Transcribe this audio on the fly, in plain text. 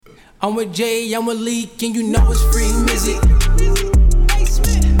I'm with Jay, I'm with Leak, and you know it's free music.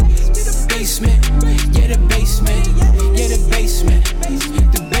 Basement, yeah, the basement, yeah, the basement,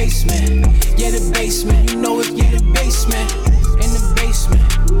 the basement, yeah, the basement, you know it, yeah, the basement, in the basement,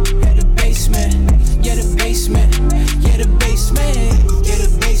 yeah, the basement, yeah, the basement, yeah, the basement, yeah,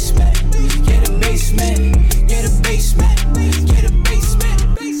 the basement, yeah, the basement, yeah, the basement, yeah, the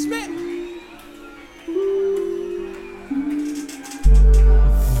basement, basement.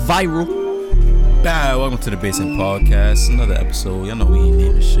 Viral. Bye, welcome to the Basement Podcast. Another episode. Y'all know we ain't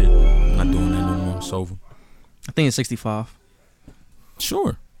naming shit. I'm not doing that no more. It's over. I think it's 65.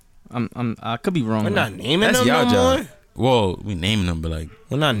 Sure. I could be wrong. We're not naming That's them y'all no job. more. Well, we naming them, but like,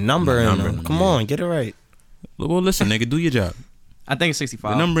 We're not numbering them. Come yeah. on, get it right. well, listen, nigga, do your job. I think it's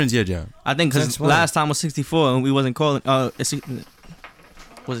 65. The numbering's your job. I think because Since when? last time was 64 and we wasn't calling.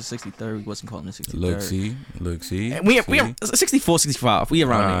 Was it 63rd? We wasn't calling it 63rd. Look, see. We 64, 65. We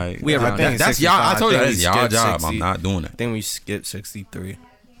around there. We I around think there. That's y'all. I told you I think that's we y'all skipped job. 60. I'm not doing I that. think we skipped 63.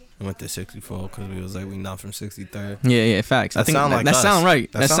 I went to 64 because we was like, we not from 63rd. Yeah, facts. I That think sound like that us. sound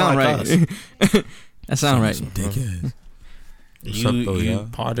right. That That sound sound like right. That sound right. Some dickheads. What's You, up, though, you y'all?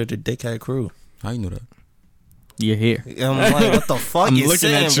 part of the dickhead crew. How you know that? You're here. I'm like, what the fuck I'm you looking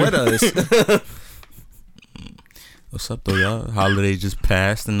saying at you. with us? What's up, though, y'all? Holiday just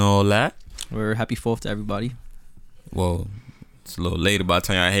passed and all that. We're happy 4th to everybody. Well, it's a little later by the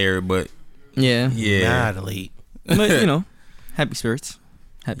time I hear it, but Yeah. yeah. Not late. But, you know, happy spirits.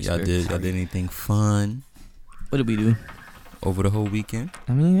 Happy Y'all spirits. did anything fun What did we do? over the whole weekend?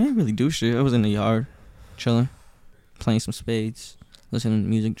 I mean, I didn't really do shit. I was in the yard, chilling, playing some spades, listening to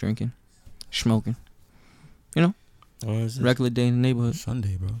music, drinking, smoking. What is it? Regular day in the neighborhood.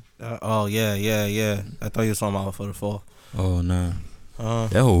 Sunday, bro. Oh, yeah. I thought you were talking about for the fall. Oh, nah.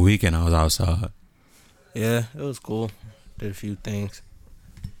 That whole weekend I was outside. Yeah, it was cool. Did a few things.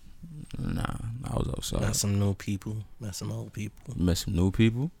 Nah, I was outside. Met some new people. Met some old people. Met some new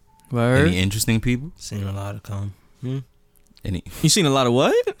people. Word. Any interesting people? Seen a lot of come. Any? You seen a lot of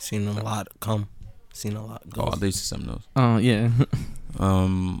what? Seen a lot come. Seen a lot go. Oh, they said something else. Oh, yeah.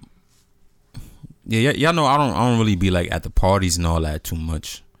 Yeah, y'all know I don't really be like at the parties and all that too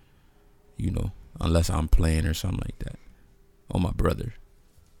much. You know, unless I'm playing or something like that. Or my brother.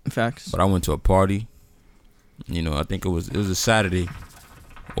 Facts. But I went to a party. You know, I think it was a Saturday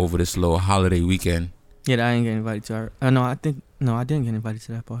over this little holiday weekend. Yeah, I didn't get invited to our... I didn't get invited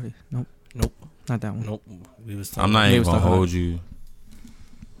to that party. Nope. Not that one. Nope. We was talking I'm not They even was gonna talking hold you.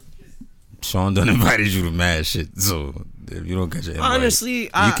 Sean done invited you to mad shit, so if you don't get your invite, Honestly, you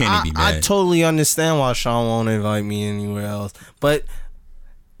can't even be mad. I totally understand why Sean won't invite me anywhere else. But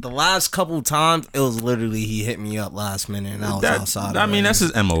the last couple times, it was literally he hit me up last minute and I was outside. I mean, that's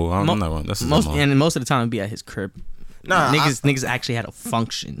his MO. I'm not wrong. That's his MO. And most of the time, it'd be at his crib. Nah, niggas actually had a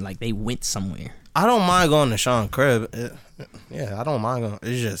function. Like, they went somewhere. I don't mind going to Sean's crib. I don't mind going.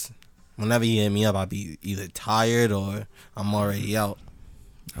 It's just whenever he hit me up, I'd be either tired or I'm already out.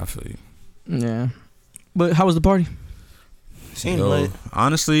 I feel you. Yeah. But how was the party? Seemed lit.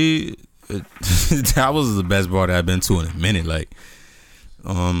 Honestly, that was the best party I've been to in a minute. Like,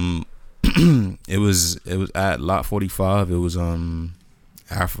 it was at Lot 45. It was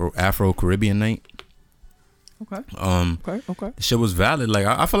Afro Caribbean night. Okay. Okay. The shit was valid. Like,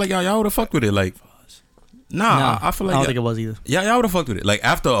 I feel like y'all would have fucked with it. Like, nah, I feel like I don't think it was either. y'all would have fucked with it. Like,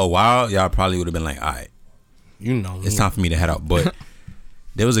 after a while, y'all probably would have been like, all right, You know me. it's time for me to head out. But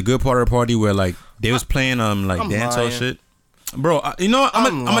there was a good part of the party where like they was playing like dancehall lying. shit. Bro, you know what?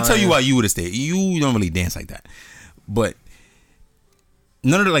 I'm gonna tell you why you would have stayed. You don't really dance like that. But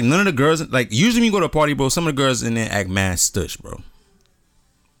none of the girls, like, usually when you go to a party, bro, some of the girls in there act mad stush, bro.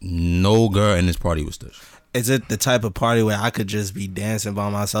 No girl in this party was stush. Is it the type of party where I could just be dancing by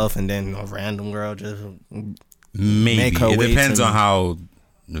myself and then a random girl just Maybe make her it way depends to on me? how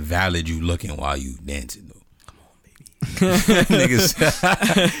valid you looking while you dancing though. Come on, baby.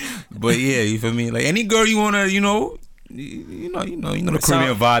 Niggas. But yeah, you feel me? Like any girl you wanna, you know the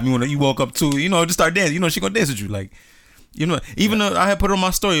Caribbean vibe. You walk up to, just start dancing. You know she gonna dance with you. Like, even though I had put it on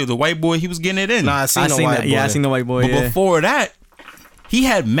my story, the white boy, he was getting it in. Nah, I seen the white that. boy. Yeah, I seen the white boy. But Yeah. before that, he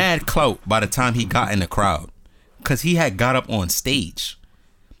had mad clout by the time he got in the crowd, cause he had got up on stage,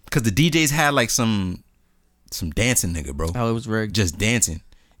 cause the DJs had like some dancing nigga, bro. Oh, it was rigged. Just dancing.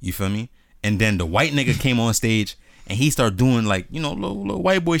 You feel me? And then the white nigga came on stage and he started doing like, little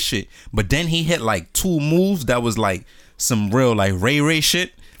white boy shit. But then he hit like 2 moves that was like some real like Ray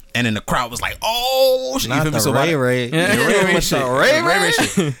shit. And then the crowd was like, oh shit. Not you feel me? the So Ray Ray. Yeah, Ray shit. Ray Ray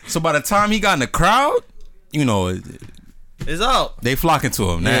shit. So by the time he got in the crowd, It's out. They flocking to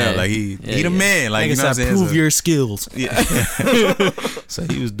him now. Yeah. Like he Yeah, the yeah. man. Like Nigga you know what I'm said, saying? prove So- your skills. Yeah. So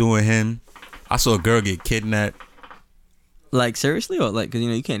he was doing him. I saw a girl get kidnapped. Like seriously, or like, cause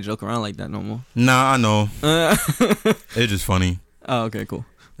you can't joke around like that no more. Nah, I know. It's just funny. Oh, okay, cool.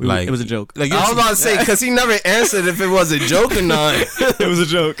 Like It was a joke. Like I was about to say, because he never answered if it was a joke or not. It was a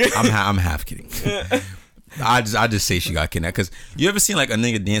joke. I'm half kidding. I just say she got kidnapped because you ever seen like a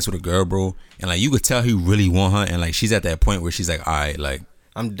nigga dance with a girl, bro, and like you could tell he really want her, and like she's at that point where she's like, all right, like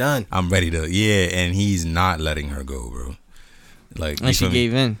I'm done. I'm ready to, and he's not letting her go, bro. Like And she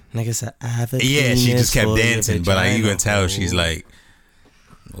gave in. Nigga said, I have a yeah, she penis just kept for your dancing, but like you vagina. can tell she's like,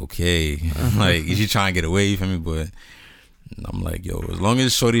 okay, like she trying to get away from me, but I'm like, yo, as long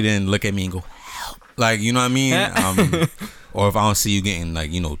as shorty didn't look at me and go, help, like you know what I mean, or if I don't see you getting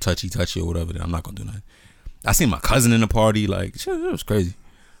like touchy or whatever, then I'm not gonna do nothing. I seen my cousin in the party, like shit, it was crazy.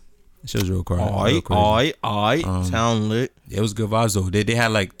 Shit was real crazy. Sound lit. It was good vibes though. They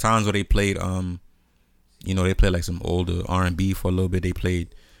had like times where they played they played like some older R&B for a little bit. They played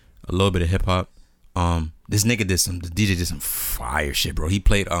a little bit of hip hop. This nigga the DJ did some fire shit, bro. He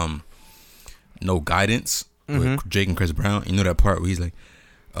played No Guidance with Jake and Chris Brown. You know that part where he's like,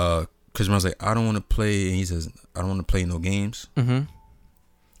 Chris Brown's like, I don't want to play, and he says, I don't want to play no games. Mm-hmm.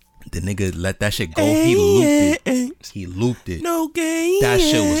 The nigga let that shit go. He looped it. He looped it. No game. That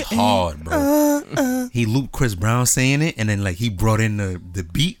shit was hard, bro. He looped Chris Brown saying it, and then like he brought in the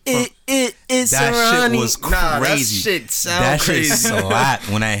beat. It's That shit was crazy. Nah, that shit sound that crazy. shit slapped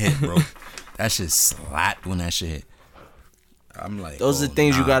when that hit, bro. That shit slapped when that shit hit. I'm like, Those are the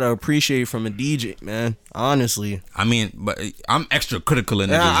things you gotta appreciate from a DJ, man. Honestly. I mean, but I'm extra critical in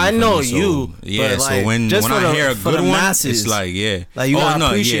the Yeah, I know you, Yeah, but, so like, when just for I the- hear a for good the one, masses, it's like, yeah. like, you gotta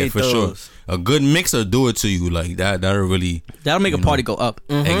appreciate for those. sure. A good mixer do it to you like that. That'll really That'll make a you party know, go up.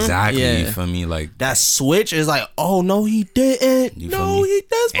 exactly. Yeah. You feel me? Like That switch is like, oh no, he didn't. you feel No, me? he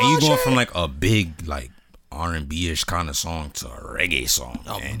does. And you going from like a big like R&B-ish kind of song to a reggae song,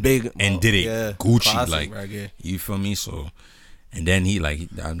 and did it Gucci classic like reggae. you feel me? So. And then he like,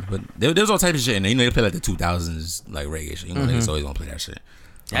 but there was all type of shit, and they play like the 2000s like reggae shit. Niggas always gonna play that shit.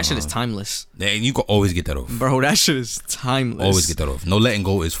 That shit is timeless, And you can always get that off. bro. That shit is timeless. Always get that off. No Letting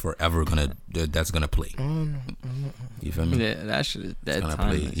Go is forever gonna that's gonna play. You feel me? Yeah, that shit is that Gonna play.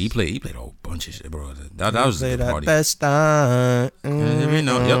 timeless. He played a whole bunch of shit, bro. That was Play the that party. best time. You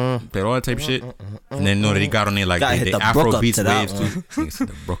know, yep, played all that type of shit, and then that he got on there like Gotta hit they the Afro Brook up beats to that waves too. Niggas said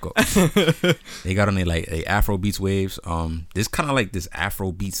the Brook up. They got on there like they Afro beats waves. This kind of like this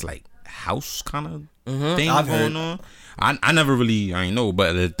Afro beats like house kind of thing I've going heard. on. I never really I ain't know,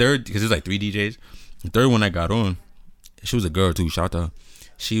 but the third because there's like 3 DJs. The third one that got on, she was a girl too. Shout out to her.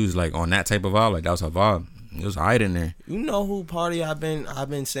 She was like on that type of vibe. Like that was her vibe. It was alright in there. You know who party I've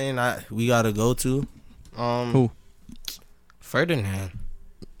been saying we gotta go to? Who? Ferdinand.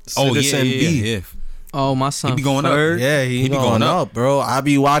 Oh Citizen yeah. B. Oh, my son. He be going up. Ferg. Yeah, he He be going going up. up, bro. I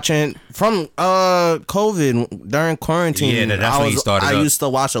be watching from COVID during quarantine. Yeah, that's when he started I up. used to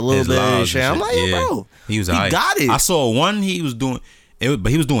watch a little His bit of lives his shit. and I'm like, yo, yeah. bro, He was he alright. got it. I saw one he was doing it,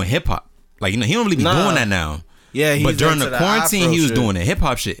 but he was doing hip hop. Like he don't really be Nah. doing that now. Yeah, he's but during into the quarantine, Afro he was shit. doing the hip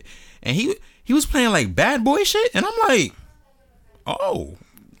hop shit, and he was playing like bad boy shit, and I'm like, oh,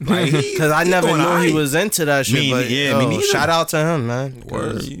 like Because I never knew he was into that shit. Me- but yeah, me neither. shout out to him, man.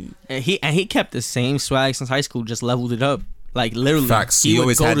 Word. 'Cause And he kept the same swag since high school, just leveled it up. Like literally, Facts. he He would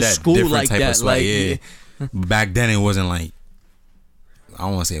always go had to that school different like type that. of swag. Like Yeah. Back then, it wasn't like I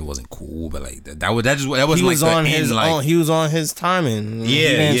don't want to say it wasn't cool, but like that wasn't he was like on the his end, like own. He was on his timing. He yeah,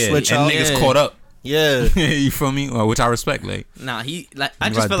 didn't yeah, switch and out. niggas Yeah. caught up. Yeah. You feel me? Which I respect. Like Nah, he like I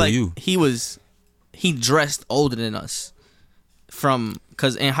You just gotta feel do like you. he dressed older than us.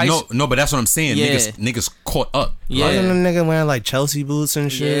 Because in high school, no, but that's what I'm saying. Yeah. Niggas caught up. yeah, Wasn't the nigga wearing like Chelsea boots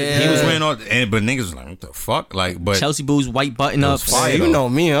and shit? Yeah. He was wearing all, but niggas was like, what the fuck? Like, but Chelsea Boo's white button It up. was fire. You know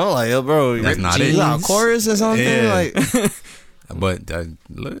me, I'm like, yo, bro, That's not you it. got a chorus or something? Yeah. Like, But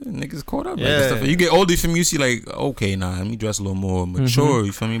look, niggas caught up. Like, Yeah. the stuff. You get older from you see like, okay, nah, let me dress a little more mature.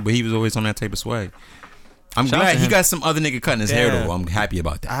 You feel me? But he was always on that type of swag. I'm Shout out glad to he him. got some other nigga cutting his hair Yeah. though. I'm happy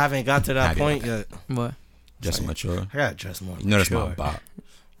about that. I haven't got to that Happy point about yet. What? Just mature. I gotta dress more. You know that's my mature. bop.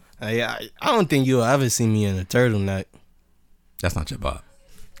 I don't think you'll ever see me in a turtleneck. That's not your bop.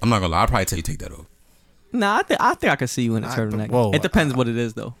 I'm not gonna lie. I'll probably tell you take that off. Nah, I think I could see you in a turtleneck. whoa. It depends what it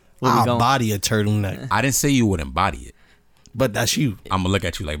is though. Where we I'll going? body a turtleneck, I didn't say you would embody it. but that's you. I'm gonna look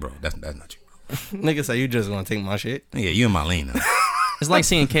at you like, bro, that's not you. Nigga say you just gonna take my shit. Yeah, you in my lane now. It's like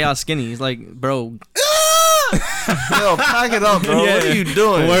seeing Chaos skinny. It's like, bro, Yo, pack it up, bro. What are you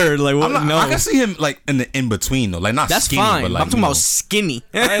doing? Word, like what? I'm not, No, I can see him like in the in between though, like not that's skinny, fine. but like I'm talking you know. about skinny.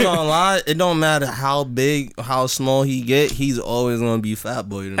 I ain't gonna lie. It don't matter how big, how small he get. He's always gonna be fat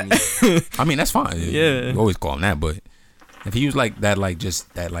boy to me. I mean, that's fine. Yeah. You always call him that, but if he was like that, like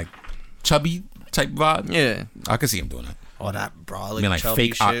just that, like chubby type vibe, Yeah, I could see him doing that. All that brolic, I mean, like chubby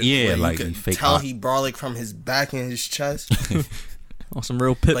fake shit. yeah, where like you could fake tell eye. he brolic from his back and his chest, on some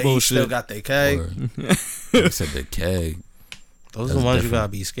real pit but bull he still shit. got the keg. Word. He said the keg. Those are That's the ones you different. gotta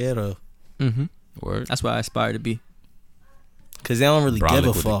be scared of, Mm-hmm. Word. That's what I aspire to be. cause they don't really Brolic give a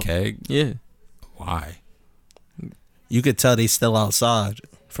with fuck. the keg. Yeah, Why? You could tell they still outside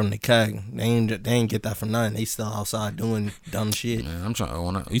from the keg. They ain't get that from nothing. They still outside doing dumb shit. Man, I'm trying.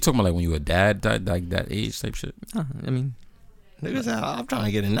 You talking about like when you a dad, like that age type shit? I mean, Niggas, I'm trying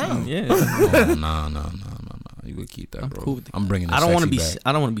to get it now. yeah. Oh, nah. You would keep that, I'm bro. cool with I'm bringing. The I don't want to sexy be. back.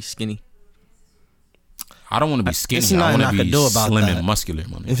 I don't want to be skinny. I don't want to be skinny. It's I nothing want I to could be do about slim that. and muscular,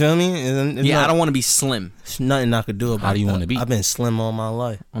 man. You feel me? It's Yeah, not- I don't want to be slim. There's nothing I could do about How do you that. wanna be? I've been slim all my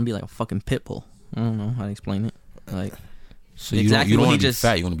life. I want to be like a fucking pit bull. I don't know how to explain it. Like, So you Exactly don't what he want to be just-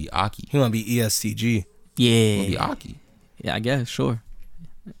 fat. You want to be Aki. He want to be E ESTG. You want yeah, to be Aki. yeah, I guess sure.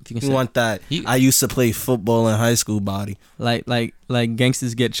 If you can He say, want that. He- I used to play football in high school body. like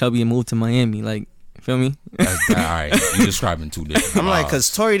gangsters get chubby and move to Miami. Like, feel me? That's that. All right, you describing two different. I'm like, vibes.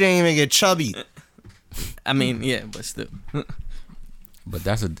 cause Tory didn't even get chubby. I mean, yeah, but still. But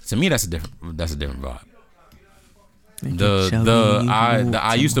to me that's a different vibe. They The get chubby, I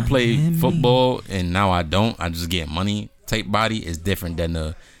move used to play Miami. football and now I don't. I just get money type body is different than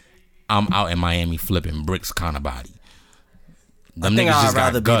the I'm out in Miami flipping bricks kind of body. Them I think niggas I'd just got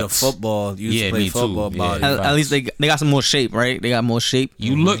rather be the guts. football. Used Yeah, to play me too. football Yeah. body. At least they got some more shape, right? They got more shape.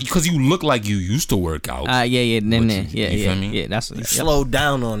 You look because you look like you used to work out. Yeah, then, But yeah, you yeah, feel me? yeah. That's You yep. slow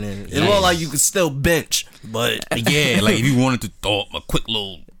down on it. It Yes. looked like you could still bench, but Yeah, like if you wanted to throw up a quick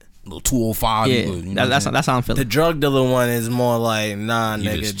little 205, Yeah, you could, you know that's what I'm that's how I'm the feeling. drug dealer one is more like, nah, You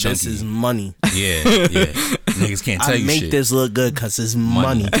nigga, just this chunky. is money. saying? Yeah. Niggas can't tell I you make shit. this look good because it's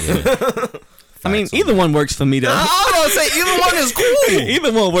money. Yeah. I mean, Facts on either one works for me though. I was gonna say either one is cool.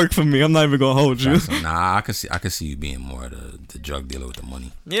 Either one work for me. I'm not even gonna hold you. Facts on- Nah, I could see you being more the drug dealer with the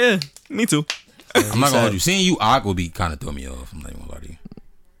money. Yeah, me too. I'm not gonna hold you. Seeing you awkward would be kind of throw me off. I'm not even gonna lie to you.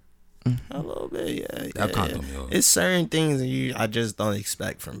 A little bit, yeah. That kinda threw me off. It's certain things that I just don't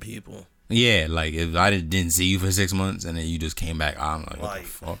expect from people. Yeah, like if I didn't see you for 6 months and then you just came back, I'm like, what Like, the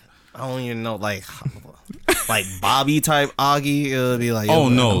fuck? I don't even know, like Bobby type Augie. It'll be like, Oh yo,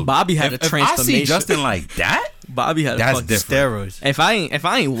 no, Bobby had a If I see transformation. Justin like that, Bobby had a That's fucking different. steroids. If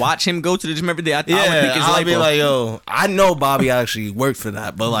I ain't watch him go to the gym every day, I would pick Yeah, his I'll life be off. like, yo, I know Bobby actually worked for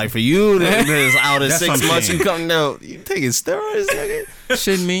that, but like for you, that is out of That's what 6 I'm months, saying. you coming out, you taking steroids, nigga?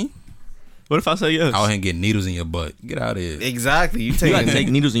 shitting me What if I say yes? out here getting needles in your butt. Get out of here. Exactly, you You gotta taking. take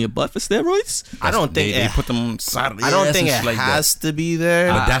needles in your butt for steroids? I don't think they it- put them on the side of the I don't ass think and it shit like has to be there.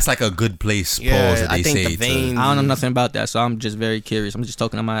 that. But that's like a good place. Pause Yeah, that I they think say the vein- I don't know nothing about that, so I'm just very curious. I'm just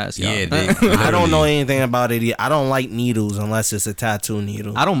talking on my ass, y'all. Yeah, they, I don't know literally- anything about it. I don't like needles unless it's a tattoo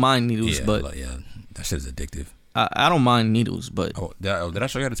needle. I don't mind needles, Yeah, but like, yeah, that shit is addictive. I don't mind needles, but Oh, did I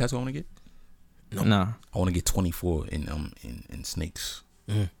show you the tattoo I want to get? nah. I want to get 24 in snakes.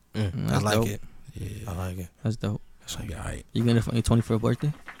 I That's like dope. it. I like it. That's dope. That's like, all right. You getting it for your 21st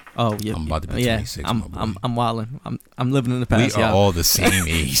birthday? Oh yeah, I'm about to be yeah. 26, my boy. I'm wilding. I'm living in the We past. are y'all. all the same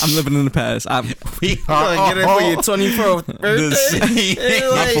age. I'm living in the past. We Get it for your 24th the birthday. same.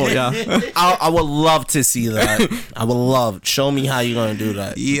 My fault, y'all. I would love to see that. I would love. Show me how you gonna do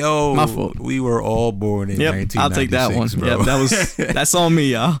that. Yo, My fault. we were all born in Yep, 1996, I'll take that one. bro. Yep, that's on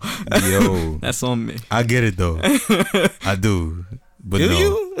me, y'all. Yo, That's on me. I get it though. I do, but Do no,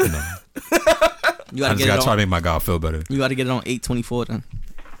 you? no. You I gotta just get gotta it try on. to make my God feel better. You gotta get it on 8/24 then.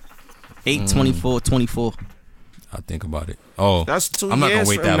 8/24/24. I'll think about it. Oh, That's 2 I'm not gonna years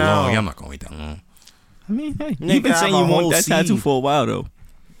wait from that now. long. Yeah, I'm not gonna wait that long. I mean, hey, Nigga, you've been saying I you have a want whole that tattoo seed. for a while though.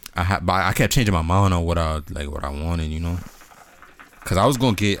 But I kept changing my mind on what I wanted, you know. Cause I was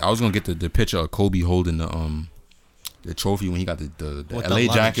gonna get the picture of Kobe holding the trophy when he got the With the LA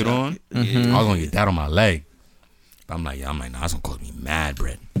leather jacket on. Mm-hmm. I was gonna get that on my leg. But I'm like, nah, it's gonna cost me mad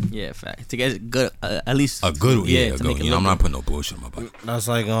bread. Yeah, fact. To get it good, at least A good, yeah, to a make good. it You know, I'm look not putting no bullshit on my body. That's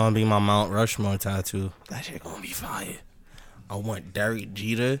like gonna be my Mount Rushmore tattoo. That shit gonna be fire. I want Derek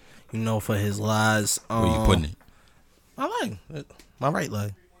Jeter, you know, for his last. Where you putting it? My leg, my right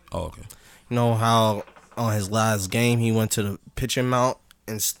leg. Oh, okay. You know how on his last game he went to the pitching mount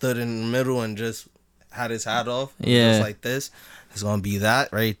and stood in the middle and just had his hat off, Yeah. just like this. It's gonna be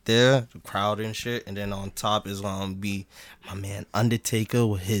that right there, the crowd and shit, and then on top is gonna be my man Undertaker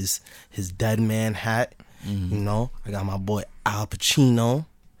with his dead man hat. You know, I got my boy Al Pacino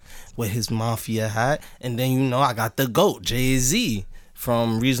with his mafia hat, and then you know I got the GOAT Jay-Z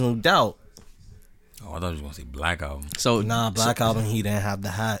from Reasonable Doubt. Oh, I thought you was gonna say Black Album. So Nah, Black Album, he didn't have the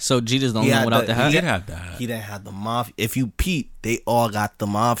hat. So Jeter's the only He one had without the hat, He did have that. He didn't have the mafia. If you peep, they all got the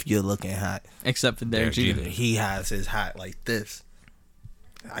mafia looking hat. except for Derek Derek Jeter. Jeter. He has his hat like this.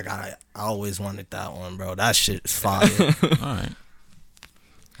 I always wanted that one, bro. That shit is fire. All right,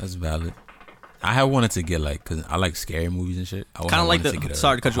 that's valid. I had wanted to get like, cause I like scary movies and shit. I Kind of like wanted to get the a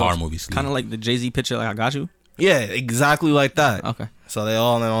sorry to cut you horror off. movie sleeve. Kind of like the Jay-Z picture, like I got you. Yeah, exactly like that. Okay. So they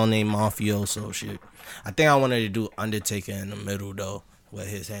all named mafioso shit. I think I wanted to do Undertaker in the middle though, with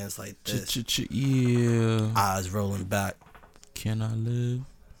his hands like this, Yeah. eyes rolling back. Can I live?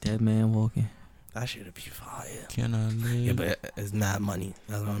 Dead man walking. That shit'd be fire. Can I live? Yeah, but it's not money.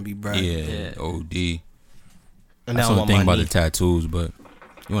 That's gonna be bread. Yeah. OD. And That's now the on thing my about knee. the tattoos, but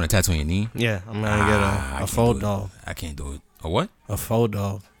you want a tattoo on your knee? Yeah, I'm gonna I get a can't faux do it. dog. I can't do it. A what? A faux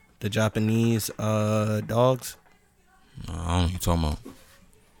dog. The Japanese dogs. I don't know what you're talking about.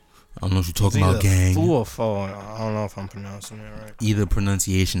 I don't know what you're It's talking about, either gang. faux or faux. I don't know if I'm pronouncing it right. Either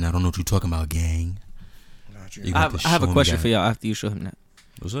pronunciation. I don't know what you're talking about, gang. Not You you. got to I have show a me question that. for y'all after you show him that.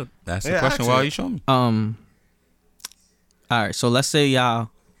 What's up? That's the Yeah, question. actually- Why you show me? All right, so let's say y'all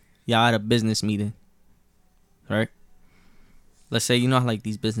at a business meeting, right? Let's say, you know how like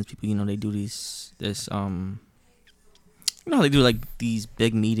these business people, you know, they do you know how they do like these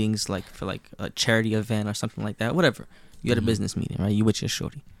big meetings, like for like a charity event or something like that, whatever. You at a business meeting, right? You with your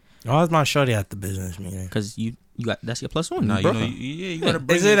shorty, Why is my shorty at the business meeting? cause you got that's your plus one. Nah, you you broke know, her. you gotta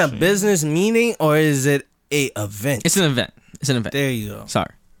bring Is it your a shit. business meeting or is it a event? It's an event. It's an event. There you go.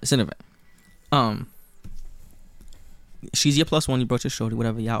 Sorry, it's an event. She's your plus one. You brought your shorty,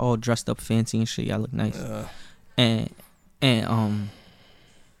 whatever. Y'all all dressed up fancy and shit. Y'all look nice. And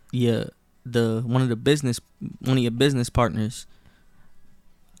yeah, one of your business partners,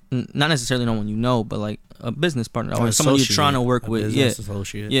 not necessarily no one you know, but like a business partner or someone you're trying to work with. Yeah,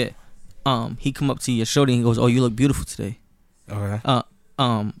 Associate. yeah. He come up to your shorty and he goes, "Oh, you look beautiful today." Okay.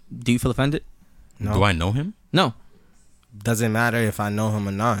 Do you feel offended? No. Do I know him? No. Doesn't matter if I know him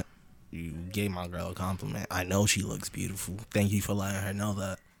or not. You gave my girl a compliment. I know she looks beautiful. Thank you for letting her know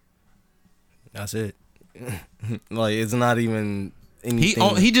that. That's it. Like, it's not even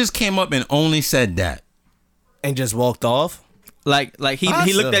anything. He just came up and only said that. And just walked off. Like he I looked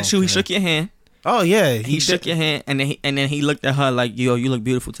still at you. He don't shook your hand. Oh yeah, He shook your hand, and then he looked at her like, "Yo, you look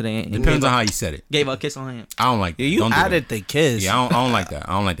beautiful today." And Depends on how you said it. gave her a kiss on her hand. I don't like that. Yeah, you don't do added that. the kiss. Yeah, I don't like that.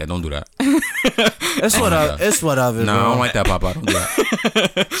 I don't like that. Don't do that. It's whatever. No, I don't like that, Papa. Don't do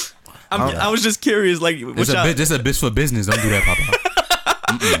that. I was just curious, like, This is a bitch for business. Don't do that,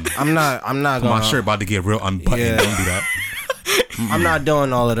 Papa. I'm not My gonna. shirt about to get real unbuttoned. Yeah. Don't do that. I'm not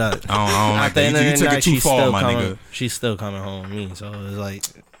doing all of that. I don't like At the that. end You of the took night, it too she's far, still my coming. nigga. She's still coming home with me. So it's like,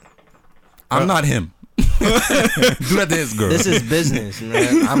 I'm not him. Do that to his girl. this is business,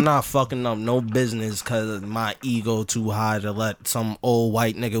 man. I'm not fucking up no business because my ego too high to let some old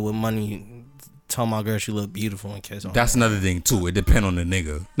white nigga with money tell my girl she look beautiful and kiss on her. That's another thing too. It depends on the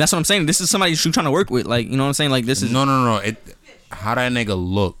nigga. That's what I'm saying. This is somebody you're trying to work with. Like, you know what I'm saying? Like, this is No. How that nigga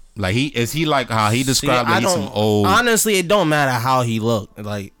look? Like he like how he described that he's some old. Honestly, it don't matter how he look.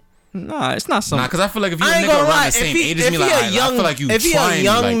 Like, nah. It's not some. Nah, cause I feel like if you're a I ain't nigga gonna around lie. the same age as me, like I feel like you if he a trying.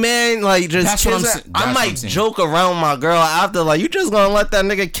 young like, man, like just That's what I'm kiss sa- her, that's I what I'm might saying. joke around my girl after. Like, you just gonna let that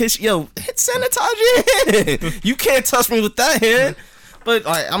nigga kiss? Yo, hit sanitize your hand. You can't touch me with that hand. But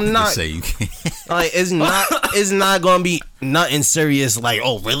like, I'm just not. say you can't. Like, it's not gonna be nothing serious. Like,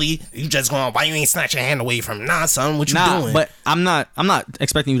 oh really? You just gonna, why you ain't snatch your hand away from? Nah, son, what you doing? But I'm not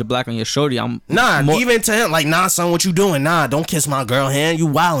expecting you to black on your shorty. Even to him, like, nah, son, what you doing? Nah, don't kiss my girl hand. You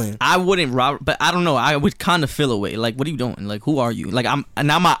wildin'. I wouldn't rob, but I don't know. I would kind of feel away. Like, what are you doing? Like, who are you? Like, I'm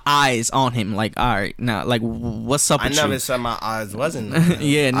now my eyes on him. Like, all right, now, like, what's up I with never you? said my eyes wasn't. on him.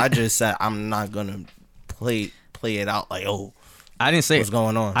 Yeah. I just said I'm not gonna play it out like, oh, I didn't say what's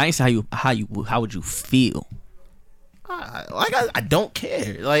going on. I didn't say how would you feel? I don't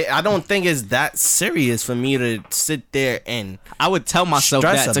care. Like, I don't think it's that serious for me to sit there and I would tell myself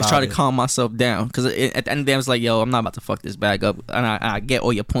Stress that to about try to it. calm myself down, because at the end of the day, I was like, yo, I'm not about to fuck this bag up, and I get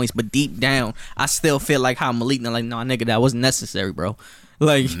all your points, but deep down, I still feel like how Malik, like, no, nigga, that wasn't necessary, bro.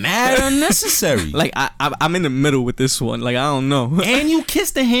 Like, Mad unnecessary. like I'm in the middle with this one. Like, I don't know. And you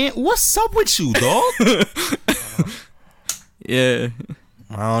kissed the hand. What's up with you, dog? Yeah.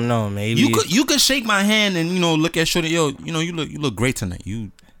 I don't know. Maybe you could shake my hand and look at shorty. Yo, you look great tonight.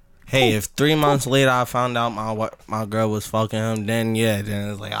 You Hey, if 3 months later I found out my girl was fucking him, then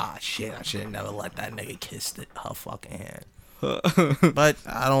it's like, shit, I should have never let that nigga kiss her fucking hand. But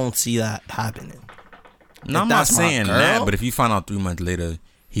I don't see that happening. No, I'm not saying that, but if you find out 3 months later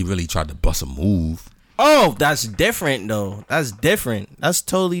he really tried to bust a move. Oh, that's different though. That's different. That's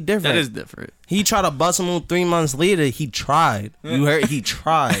totally different. That is different. He tried to bust a move 3 months later. He tried. You heard? He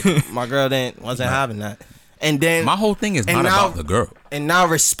tried. My girl wasn't having that. And then My whole thing is not about the girl. And now,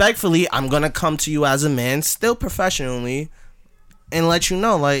 respectfully, I'm gonna come to you as a man, still professionally, and let you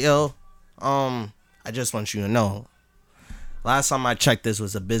know, like, yo, I just want you to know. Last time I checked, this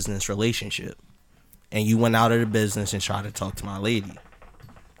was a business relationship, and you went out of the business and tried to talk to my lady.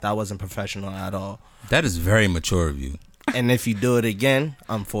 That wasn't professional at all. That is very mature of you. And if you do it again,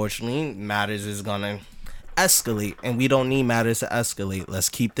 unfortunately, matters is gonna escalate, and we don't need matters to escalate. Let's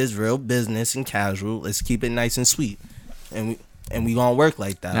keep this real business and casual. Let's keep it nice and sweet, and we gonna work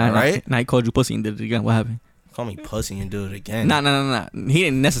like that, all right? Now he called you pussy and did it again. What happened? Call me pussy and do it again. Nah. He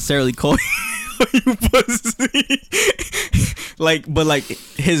didn't necessarily call you pussy.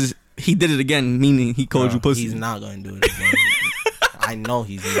 He did it again, meaning he called you pussy. He's not gonna do it again. I know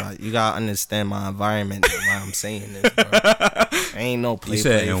he's not. You gotta understand my environment and why I'm saying this, bro. Ain't no play. You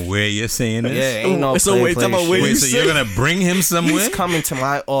said, and where you're saying this? Yeah, ain't no So play. wait, tell me where Wait, so you're gonna bring him somewhere? He's coming to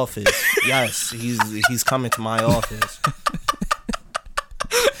my office. Yes, he's coming to my office.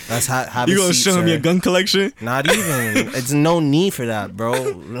 That's how. You gonna show him your gun collection? Not even. It's no need for that, bro.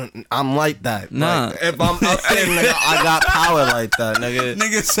 I'm like that. Nah. Like, if I'm up there, nigga, I got power like that, nigga.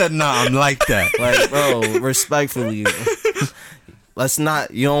 Nigga said, nah, I'm like that. Like, bro, respectfully. Let's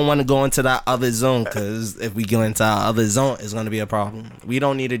not. You don't want to go into that other zone, because if we go into our other zone, it's gonna be a problem. We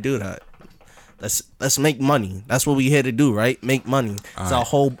don't need to do that. Let's make money. That's what we here to do, right? Make money. There's a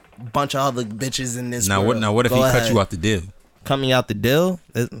whole bunch of other bitches in this world. Now what if he cut you out the deal? Cut me out the deal,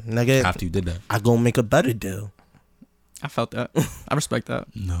 nigga. After you did that? I go make a better deal. I felt that. I respect that.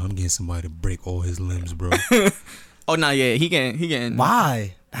 No, I'm getting somebody to break all his limbs, bro. Oh nah, yeah, he getting.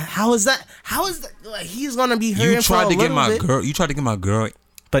 Why? How is that? Like, he's gonna be hurting You tried for to a get little my bit. girl. You tried to get my girl.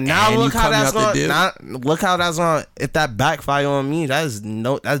 But now and look you how cut me that's out the going. deal? Look how that's going. If that backfire on me, that's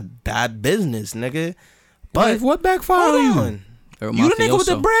bad business, nigga. But What backfire on you? Real You the nigga with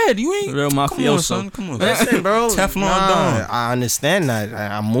the mafioso. bread. You ain't Real Come on, mafioso. son. Come on. Listen, bro. Teflon Don. I understand that.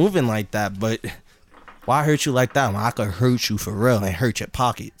 I'm moving like that, but why hurt you like that when I could hurt you for real and hurt your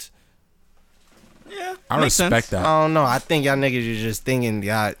pockets? Yeah, I makes respect sense. that. I don't know. I think y'all niggas are just thinking,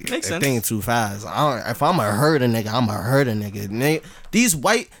 y'all Makes sense. thinking too fast. If I'm a hurt a nigga, I'm a hurt a nigga. These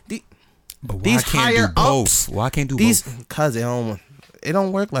white, But why these I can't higher do both? ups, Why I can't do these, both? cause it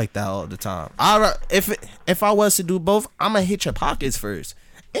don't work like that all the time. If I was to do both, I'ma hit your pockets first,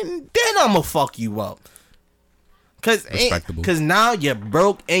 and then I'ma fuck you up. Respectable. Cause now you're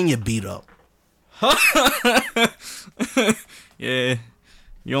broke and you're beat up. Yeah,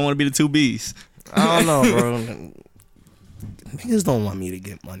 you don't want to be the two B's. I don't know, bro. Niggas don't want me to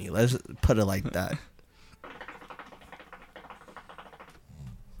get money. Let's put it like that.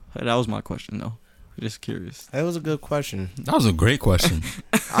 That was my question though. Just curious. That was a good question. That was a great question.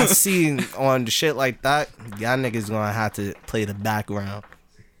 I see on the shit like that, y'all niggas gonna have to play the background.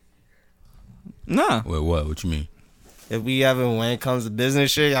 Nah. Wait, what? What you mean? If we ever, when it comes to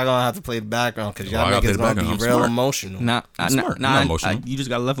business shit, y'all gonna have to play the background, because y'all Why I gotta play niggas the gonna background? be I'm real smart. emotional. Nah. smart. I'm not emotional. You just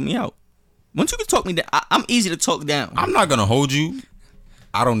gotta level me out. Once you can talk me down, I'm easy to talk down. I'm not gonna hold you.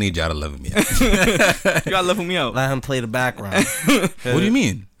 I don't need y'all to level me out. You gotta level me out. Let him play the background. What do you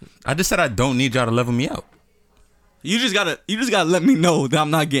mean? I just said I don't need y'all to level me out. You just gotta let me know that I'm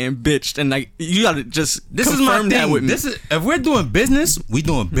not getting bitched, and like you gotta just This is confirm my that thing. with me. This is if we're doing business, we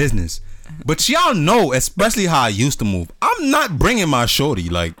doing business. But y'all know, especially how I used to move. I'm not bringing my shorty.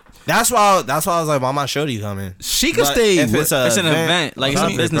 Like That's why I was like, why my shorty coming? she can But stay. if with- it's a It's an event, like it's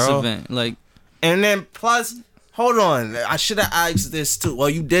fuck a it, business bro. event, like. And then plus, hold on, I should have asked this too.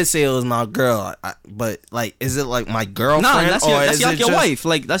 Well, you did say it was my girl, but like, is it like my girlfriend? Nah, that's or that's is like it your just- wife.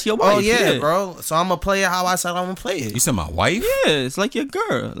 Like that's your wife. Oh yeah, bro. So I'm gonna play it how I said I'm gonna play you it. said my wife. Yeah, it's like your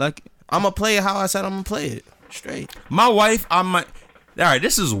girl. Like I'm gonna play it how I said I'm gonna play it. Straight. My wife, I might. All right,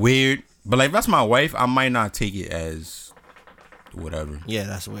 this is weird, but like if that's my wife, I might not take it as whatever. Yeah,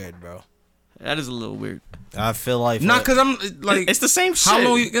 that's weird, bro. that is a little weird. I feel like Not because I'm like It's the same shit. how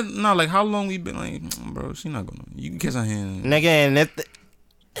long you no like how long we been like bro? She not gonna. You can kiss her hand. nigga, and it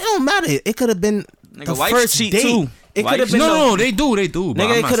don't matter. It could have been Nigga, the wives first cheat date. too. It Wives- could have been No, they do. But Nigga,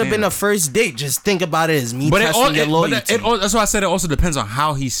 I'm it not could have saying been that. a first date. Just think about it as me But testing your loyalty. that's why I said it also depends on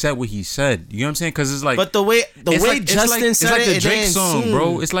how he said what he said. You know what I'm saying? Because it's like, But the way it's like- Justin it's said like the it Drake didn't song, seem-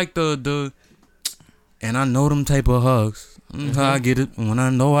 bro. It's like the and I know them type of hugs. How I get it when I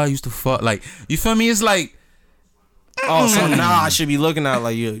know I used to fuck. Like you feel me? It's like Oh, so now I should be looking at it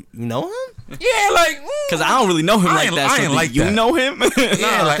like you know him? Yeah, like Cause I don't really know him I like ain't- that. I So ain't do like you that. know him?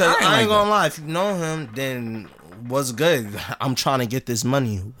 Yeah, like, Cause I ain't I like ain't gonna lie. If you know him, then what's good? I'm trying to get this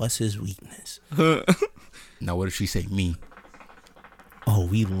money. What's his weakness? now what if she say me? Oh,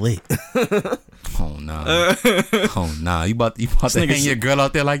 we lit. Oh nah. Oh nah. You about to nigga hang your girl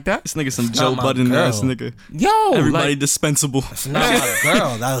out there like that? This nigga some not Joe my Budden ass girl. nigga. Yo, Everybody like, dispensable. It's not my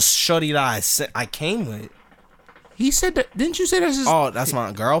girl. That was shorty that I came with. he said that. Didn't you say that's his? Oh, that's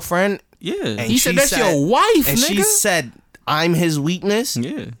my girlfriend. Yeah. And he said she that's your wife, And nigga. she said I'm his weakness.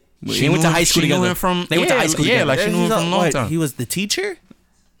 Yeah. She They went to knew- high school she knew together. him from- They went to yeah, high school yeah, together. like she knew him from a long What, time. He was the teacher?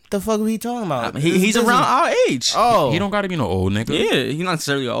 The fuck are we talking about? He's around our age. Oh, He don't gotta be no old nigga. Yeah, he's not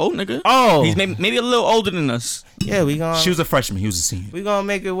necessarily an old nigga. Oh. He's maybe a little older than us. yeah. We gonna She was a freshman. He was a senior. we gonna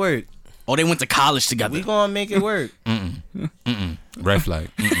make it work. Oh, they went to college together. We gonna make it work. Red flag.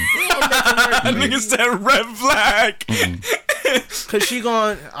 That nigga said red flag. Cause she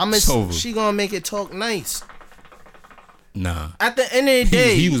It's over. she gonna make it talk nice. Nah. At the end of the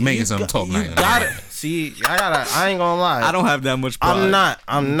day, he was making you something talk you nice. Gotta see. I ain't gonna lie. I don't have that much pride.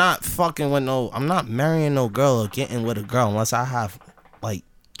 I'm not fucking with I'm not marrying no girl or getting with a girl unless I have like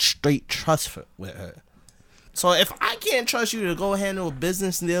straight trust with her. So if I can't trust you to go handle a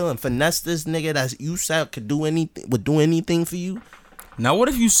business deal and finesse this nigga that you said would do anything for you, Now, what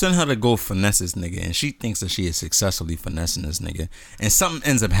if you send her to go finesse this nigga and she thinks that she is successfully finessing this nigga and something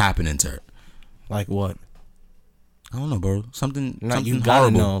ends up happening to her? like what? I don't know, bro. Something You gotta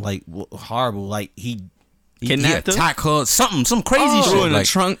horrible. know, like horrible. Like he Kidnapped her? attack her. Some crazy Oh. shit. Threw in the like,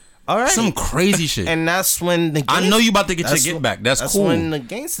 trunk. all right, some crazy shit. and that's when the I know you about to get your that's get wh- back. That's cool. when the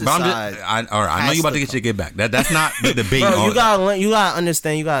gangster But I'm side. just, all right, I know has you about to to get come. your get back. That's not the debate. Bro, All- you gotta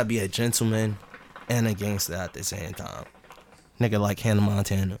understand. You gotta be a gentleman and a gangster at the same time. Nigga like Hannah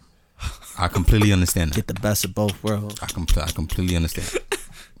Montana. I completely understand that. Get the best of both worlds. I completely understand.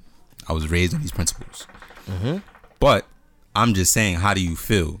 I was raised on these principles. Mm-hmm. But I'm just saying, how do you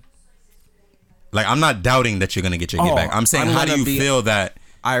feel? Like, I'm not doubting that you're gonna get your get Oh, back. I'm saying, I'm how do gonna you be feel that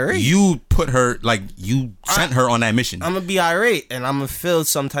irate. you put her, like, you sent her on that mission? I'm gonna be irate and I'm gonna feel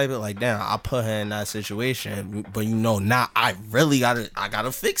some type of like, damn, I put her in that situation, but now I really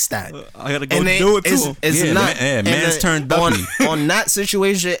gotta fix that. I gotta go And do it to him. It's Yeah, not. man- yeah, man's turned on, Duffy. on that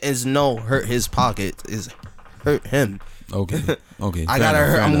situation is no hurt his pocket, is hurt him. Okay. I gotta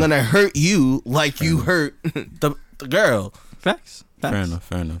hurt. I'm gonna hurt you like you hurt the girl. Facts. Fair enough.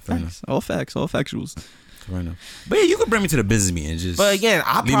 Fair enough. All facts. All factuals. Fair enough. But yeah, you could bring me to the business meeting and just. But again,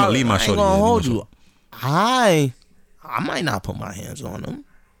 I leave probably my I ain't shorty, gonna leave my hold shorty. you. I might not put my hands on him.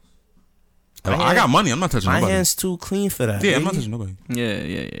 I got money. I'm not touching My nobody. hands too clean for that. Yeah, I'm not baby. touching nobody.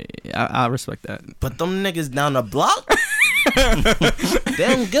 Yeah. I respect that. But them niggas down the block, they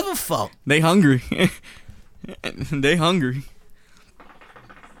don't give a fuck. They hungry. They hungry.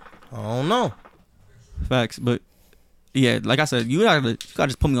 I don't know. Facts. But yeah, like I said, you gotta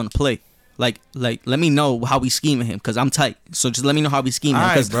just put me on the play. Like let me know how we scheming him, cause I'm tight. So just let me know how we scheming him.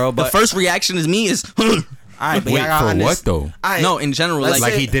 Alright, Cause bro, the but- first reaction is me is All right, but Wait, y'all gotta for what though? Alright, no. In general, Let's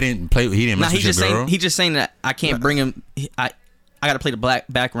like Like he didn't play. He didn't nah, mess he's with just your girl. saying he's just saying that I can't bring him. I gotta play the black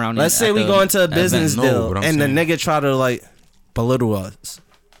background. let's say we go into a business No, deal, what I'm and saying- the nigga try to like belittle us.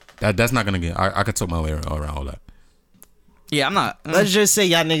 That's not gonna get. I could talk my way around all that. Yeah, I'm not. Let's just say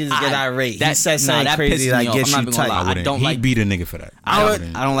y'all niggas get I- irate. He that- said nah, something that crazy pisses that me off. gets I'm you not gonna lie. tight. I wouldn't. don't He'd like- beat a nigga for that. I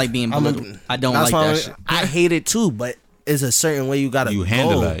don't like being belittled. I don't like that shit. I hate it too, but it's a certain way you gotta You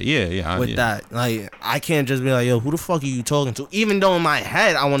handle go that. Yeah. with that. Like I can't just be like, yo, who the fuck are you talking to? Even though in my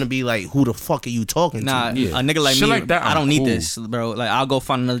head I want to be like, who the fuck are you talking Nah, to? Yeah. a nigga like Shit me, like that, I don't I'm need cool. this, bro. Like I'll go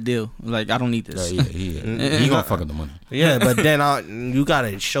find another deal. Like I don't need this. Yeah. He gonna fuck up the money. Yeah, but then you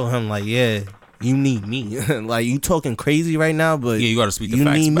gotta show him like, yeah, you need me. Like you talking crazy right now, but Yeah, you gotta speak the you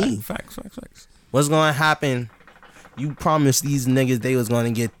facts. need back. me. Facts. What's gonna happen? You promised these niggas they was gonna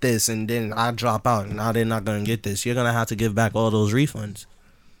get this, and then I drop out, and now they're not gonna get this. You're gonna have to give back all those refunds.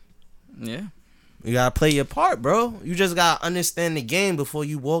 Yeah. You gotta play your part, bro. You just gotta understand the game before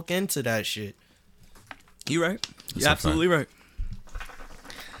you walk into that shit. You right. That's You're a absolutely right.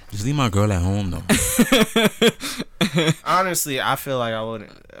 Just leave my girl at home though. Honestly, I feel like I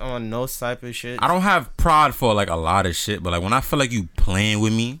wouldn't on no type of shit. I don't have pride for like a lot of shit, but like when I feel like you playing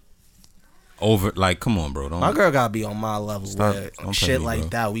with me, over like, come on, bro. Don't. My girl gotta be on my level Stop. where Don't play shit me, like bro.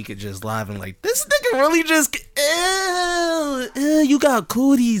 that we could just live and like this nigga really just ew, you got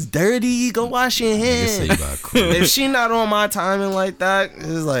cooties dirty. Go wash your Nigga say hands. you got cool. If she not on my timing like that, it's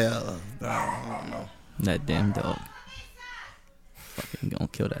like I don't know. That damn dog. Fucking gonna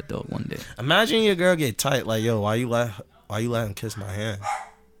kill that dog one day. Imagine your girl get tight like, yo, why you let him kiss my hand?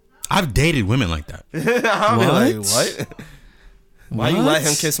 I've dated women like that. I'll be like, What? what? Why you let What?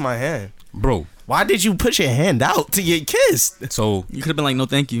 him kiss my hand? Bro. Why did you put your hand out to get kissed? So You could have been like, no,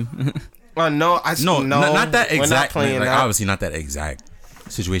 thank you. No, not that we're not exact. playing Like, that. obviously not that exact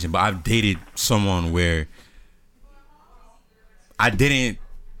situation, but I've dated someone where I didn't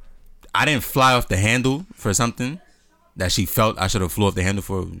fly off the handle for something that she felt I should have flew off the handle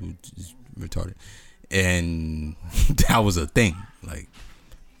for. It's retarded, and that was a thing. Like,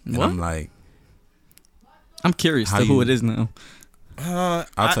 and What? I'm like, I'm curious How to who you- it is now.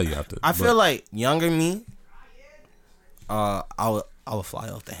 I'll tell you after. I but- feel like younger me, I would fly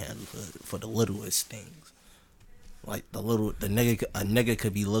off the handle for the littlest things. Like a nigga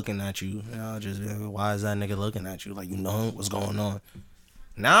could be looking at you. And I'll just be like, why is that nigga looking at you? Like, you know what's going on.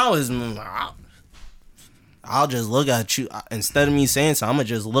 Now is I'll just look at you instead of me saying something. I'ma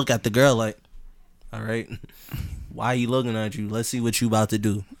just look at the girl like, all right, why are you looking at you? Let's see what you about to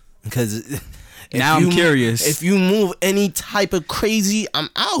do. Because Now I'm curious. If you move any type of crazy, I'm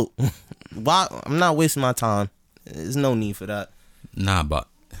out. Why? I'm not wasting my time. There's no need for that. Nah, but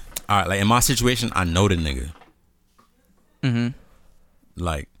all right, like in my situation, I know the nigga. Mm-hmm.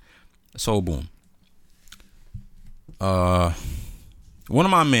 Like, so boom. One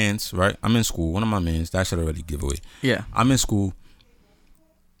of my mans, right? I'm in school. One of my mans, that should already give away. Yeah. I'm in school,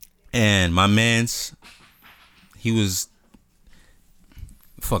 and my mans, he was.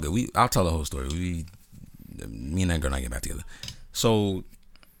 Fuck it. I'll tell the whole story. Me and that girl not get back together. So,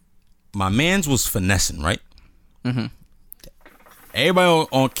 my mans was finessing, right? Mm-hmm. Everybody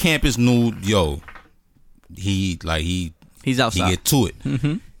on campus knew, yo, He's he outside. get to it.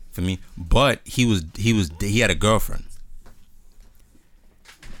 Mm-hmm. For me, but he had a girlfriend.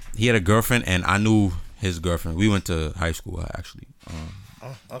 He had a girlfriend, and I knew his girlfriend. We went to high school actually.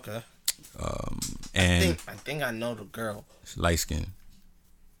 Oh, okay. And I think I know the girl. light skin.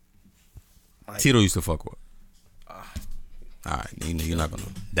 Like- Tito used to fuck with. All right, you're not gonna.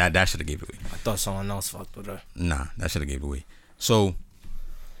 That should have gave it away. I thought someone else fucked with her. Nah, that should have gave it away. So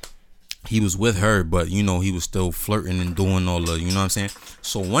he was with her, but he was still flirting and doing all the, you know what I'm saying?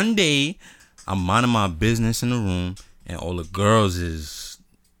 So one day, I'm minding my business in the room, and all the girls is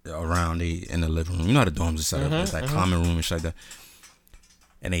around. They in the living room. You know how the dorms are set up, it's that common room and shit like that.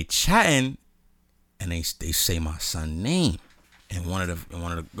 And they chatting, and they say my son's name, and one of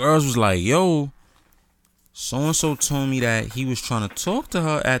the girls was like, "Yo, so and so told me that he was trying to talk to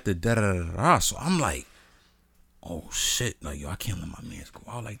her at the da da da da." So I'm like, oh shit, like, yo, I can't let my mans go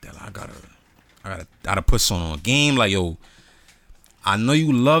out like that. Like, I gotta put something on game. Like, yo, I know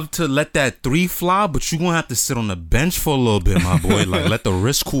you love to let that 3 fly, but you gonna have to sit on the bench for a little bit, my boy. Like, let the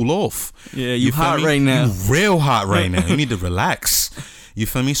wrist cool off. Yeah, you feel hot me? right now. You real hot right now. You need to relax. You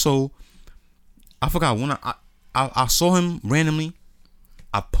feel me? So I forgot when I saw him randomly.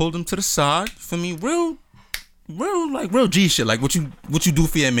 I pulled him to the side. For me, real G shit. Like what you do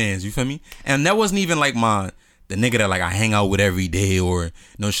for your mans. You feel me? And that wasn't even like the nigga that like I hang out with every day or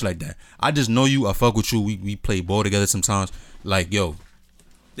no shit like that. I just know you. I fuck with you. We play ball together sometimes. Like, yo,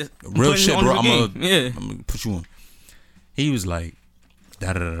 real shit, bro. I'm gonna put you on. He was like,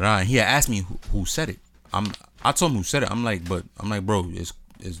 da da da da. And he had asked me who said it. I told him who said it. I'm like, bro,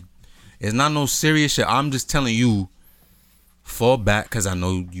 it's not no serious shit. I'm just telling you, fall back because I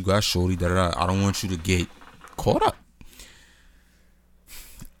know you got shorty. Da da da. I don't want you to get caught up.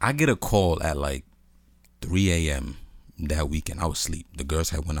 I get a call at like 3 a.m. that weekend. I was asleep. The girls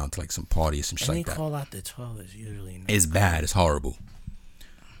had went out to like some party or some shit like that. Call out the 12 is usually not. It's bad. It's horrible.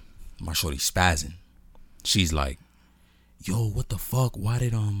 My shorty spazzing. She's like, yo, what the fuck? Why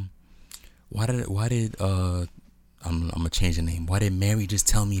did I'm gonna change the name. Why did Mary just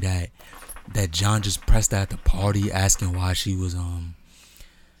tell me that John just pressed her at the party asking why she was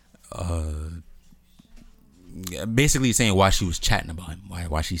basically saying why she was chatting about him,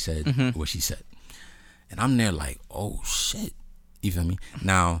 why she said what she said. And I'm there like, oh shit. You feel me?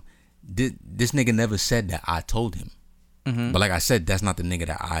 Now, this nigga never said that I told him. But like I said, that's not the nigga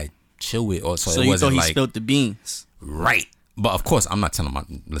that I chill with. Or so it you wasn't thought he like spilled the beans. right. But of course, I'm not telling my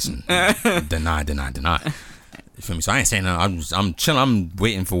listen. deny. You feel me? So I ain't saying nothing. I'm chilling. I'm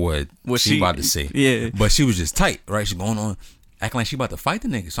waiting for what she about to say. Yeah. But she was just tight, right? She going on acting like she about to fight the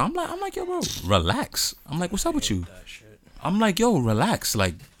nigga. So I'm like, yo, bro, relax. I'm like, what's up with you? I'm like, yo, relax.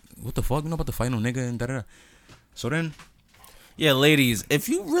 Like, what the fuck? You know about to fight no nigga and da da da. So then, Yeah, ladies, if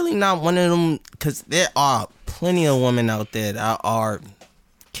you really not one of them, because there are plenty of women out there that are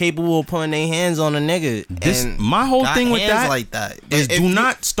capable of putting their hands on a nigga. And my whole got thing with hands that like that is If do you-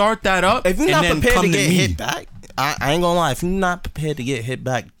 not start that up If you're and not then prepared come to to get me. hit back, I ain't gonna lie. If you're not prepared to get hit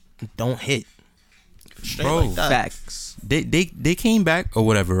back, don't hit. Straight Bro, like that. Facts. They came back or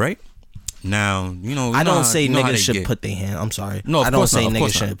whatever, right? Now, I don't say how they niggas should get. put their hand. I'm sorry. No, of I don't course say not, of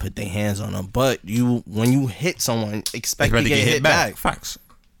course niggas not. should put their hands on them. But when you hit someone, expect to get hit back. Facts.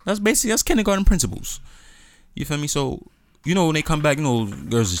 That's kindergarten principles. You feel me? So, when they come back,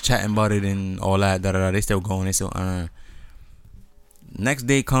 girls is chatting about it and all that, they still going, they still next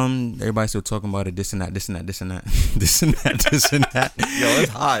day come, everybody still talking about it, this and that, this and that, this and that, this and that, this and that. Yo,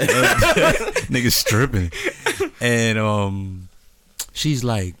 it's hot. Niggas stripping. And she's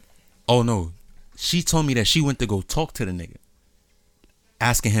like, oh no. She told me that she went to go talk to the nigga,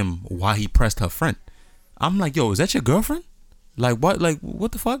 asking him why he pressed her friend. I'm like, yo, is that your girlfriend? Like what? Like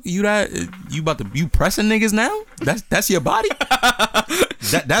what the fuck? You pressing niggas now? That's your body?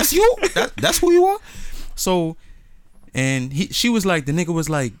 That's you? That's who you are? So, and she was like, the nigga was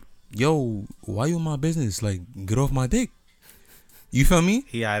like, yo, why you in my business? Like, get off my dick. You feel me?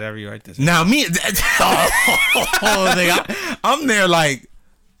 He had every right to say. Now me, nigga, I'm there like,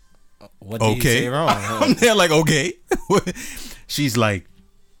 What did you say wrong? I'm there like, okay. She's like,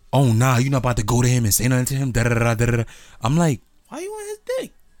 oh nah, you not about to go to him and say nothing to him. Da, da, da, da, da. I'm like, Why you on his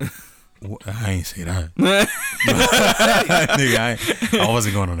dick? I ain't say that. Nigga, I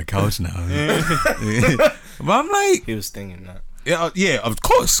wasn't going on the couch now. But I'm like, He was thinking that. yeah, of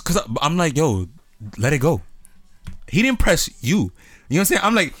course. Cause I'm like, yo, let it go. He didn't press you. You know what I'm saying?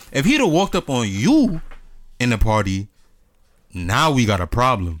 I'm like, if he'd have walked up on you in the party, now we got a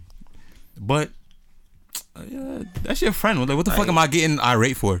problem. But that's your friend. Like, what the fuck am I getting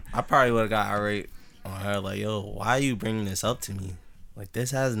irate for? I probably would have got irate on her. Like, yo, why are you bringing this up to me? Like,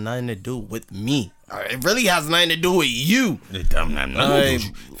 this has nothing to do with me. It really has nothing to do with you.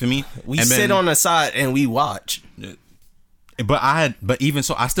 For me, We and sit then- on the side and we watch. But even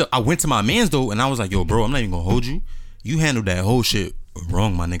so, I went to my man's though, and I was like, yo, bro, I'm not even gonna hold you. You handled that whole shit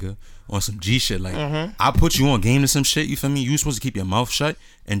wrong, my nigga. On some G shit. Like, I put you on game to some shit, you feel me? You supposed to keep your mouth shut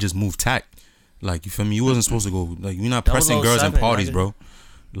and just move tact. Like, you feel me? You wasn't supposed to go, like, you're not pressing girls in 007, parties, nigga. bro.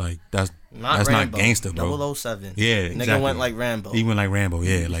 Like, that's Not not gangster, bro. 007. Yeah, Nigga exactly. went like Rambo. He went like Rambo,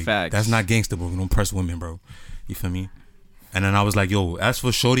 yeah. Like, Facts. that's not gangster, bro. We don't press women, bro. You feel me? And then I was like, yo, as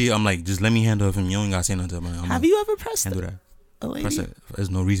for Shorty, I'm like, just let me handle it for me. You don't gotta say nothing to her. Have you ever pressed handle it? that? A lady? Press it. There's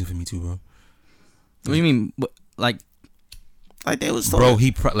no reason for me to, bro. What do you mean? Like, Like, they was Bro, throwing,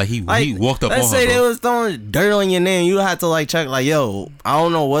 he walked up on her, let's say bro. they was throwing dirt on your name. You had to, like, check, like, yo, I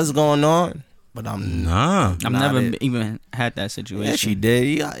don't know what's going on, but I'm Nah. I've Not never it. even had that situation. Yeah, she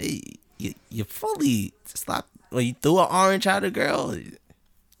did. You fully stopped. When you threw an orange at a girl,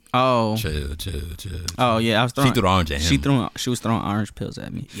 Oh, Chill. oh yeah, I was throwing. She threw the orange at him. She was throwing orange pills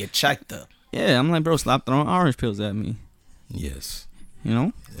at me. you checked her. Yeah, I'm like, bro, stop throwing orange pills at me. Yes. You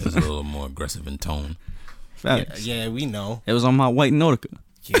know, It was a little more aggressive in tone. facts. Yeah, we know. It was on my white Nautica.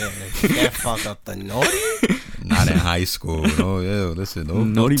 Yeah, that fuck up the naughty. Not in high school. Oh, yeah. Listen,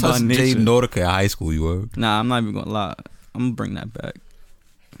 don't Naughty by touch Jay nature. Nautica in high school, you were. Nah, I'm not even gonna lie. I'm gonna bring that back.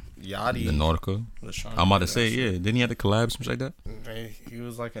 Yachty. The Nautica. was trying I'm about to do say, that yeah. Didn't he have to collab, something like that? shit. He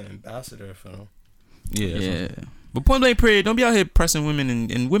was like an ambassador for them. Yeah. that's Yeah, what- But point blank period, don't be out here pressing women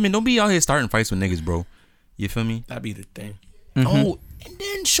and women, don't be out here starting fights with niggas, bro. You feel me? That'd be the thing. Oh, and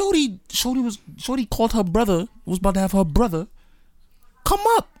then Shorty called her brother, was about to have her brother come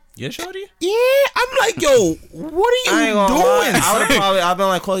up. Yeah, shorty. Yeah, I'm like, yo, what are I ain't you gonna doing? lie. I would have son? probably. I've been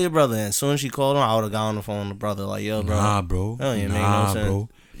like, call your brother. And as soon as she called him, I would have got on the phone with the brother. Like, yo, bro. Nah, bro. That don't even make Nah, no sense. bro.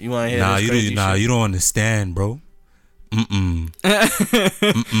 You want to hear Nah, this crazy shit? you don't understand, bro.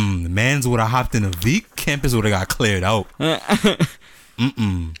 The man's would have hopped in a V. Campus would have got cleared out. I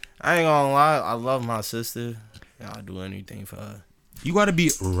ain't gonna lie. I love my sister. I'll do anything for her. You gotta be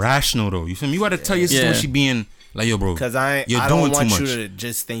rational though. You feel me? You gotta tell your sister when Yeah. she being like, yo, bro. Cause I You're don't doing want too you much. to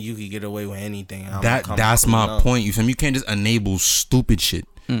just think you could get away with anything. I'm That's coming my up. point. You feel me? You can't just enable stupid shit.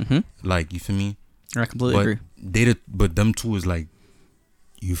 Mm-hmm. Like, you feel me? I completely But agree. but them two is like,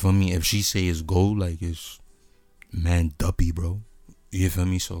 you feel me? If she say it's gold, like it's man duppy, bro. You feel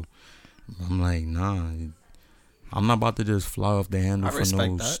me? So I'm like, nah, I'm not about to just fly off the handle I for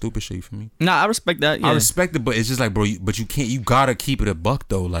respect no that. stupid shit. You feel me? Nah, I respect that. Yeah. I respect it, but it's just like, bro, but you can't. You gotta keep it a buck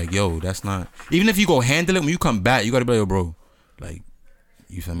though. Like, yo, that's not. Even if you go handle it when you come back, you gotta be like, yo, bro, like,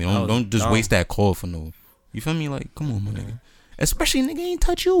 you feel me? That was Don't just dumb. waste that call for no. You feel me? Like, come on, my nigga. Especially nigga ain't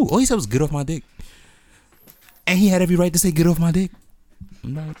touch you. All he said was get off my dick, and he had every right to say get off my dick.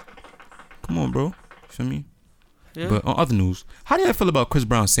 I'm like, come on, bro. You feel me? Yeah. But on other news, how do you feel about Chris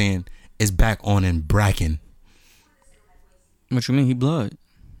Brown saying it's back on in Bracken? What you mean? He blood.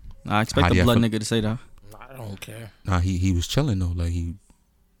 I How expect do a you blood feel- nigga to say that. I don't care. Nah, he was chilling though. Like he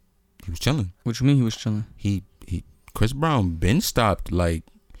was chilling. What you mean he was chilling? He Chris Brown been stopped like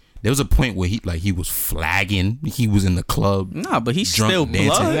there was a point where he was flagging. He was in the club. Nah, but he's drunk, still dancing.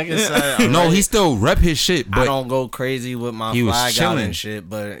 blood. Nigga said, No, he still rep his shit. I But don't go crazy with my he was flag out chilling. and shit,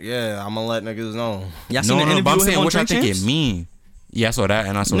 but yeah, I'm gonna let niggas know. Y'all seen the but interview I'm with him saying on what I Drink think Champs? it mean. Yeah, I saw that,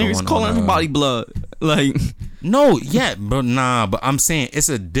 and I saw the Niggas one calling on, everybody blood. Like, No, yeah, but nah. But I'm saying it's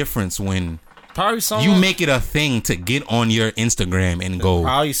a difference when Probably someone you make it a thing to get on your Instagram and go.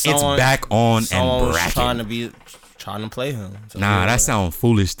 Probably It's someone- back on someone and was bracket. trying to play him. So Nah, yeah, that sound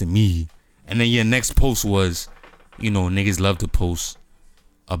foolish to me. And then your next post was, niggas love to post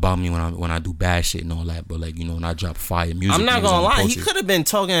about me when I do bad shit and all that. But like, when I drop fire music, I'm not niggas gonna only lie. post He it. could have been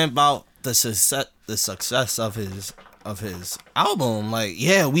talking about the success of his album. Like,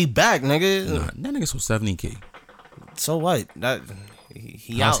 yeah, we back, nigga. Nah, that nigga sold 70K. So what? That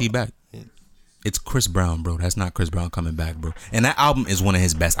he How's out. he back? It's Chris Brown, bro. That's not Chris Brown coming back, bro. And that album is one of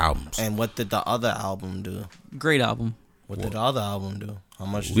his best albums. And what did the other album do? great album. What did the other album do? How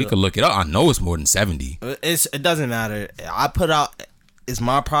much? We could look it up. I know it's more than 70. It doesn't matter. I put out. It's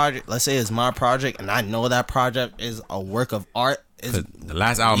my project. Let's say it's my project, and I know that project is a work of art. 'Cause the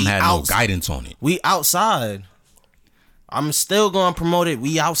last album we had no outs- guidance on it. We outside. I'm still gonna promote it.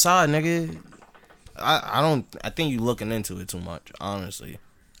 We outside, nigga. I think you looking into it too much, honestly.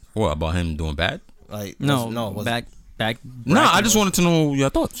 What about him doing bad? Like No, was back. Nah, I just wanted to know your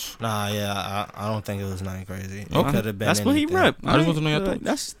thoughts. Nah, yeah, I don't think it was nothing crazy. It Okay. could have been. That's what he anything. rep. I just want to know your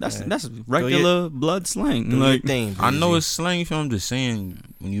thoughts. That's regular blood slang. Do your Like, thing, I know Breezy. it's slang. I'm just saying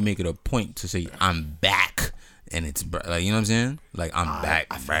when you make it a point to say I'm back, and it's like, you know what I'm saying? Like I'm back.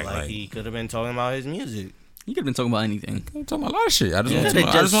 I feel back, like he could have been talking about his music. he could have been talking about anything. I'm talking about a lot of shit. I just, He want,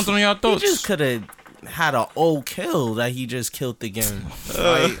 coulda to, I just want to know your He thoughts. just could have had an old kill that he just killed again.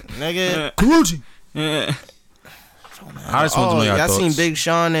 Like, nigga. Karuchi. Yeah. I just want to know your y'all thoughts. seen Big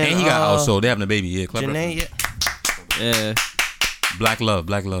Sean and he got also they having a baby. Yeah, clever. Janae? Yeah. Yeah. Black love,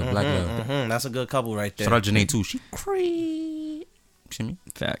 black love, black love. Mm-hmm. That's a good couple right there. Shout out Janae too. She crazy. Shimmy,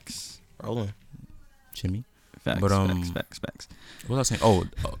 Facts. Rolling. shimmy. Facts. But, Facts. What was I saying? Oh,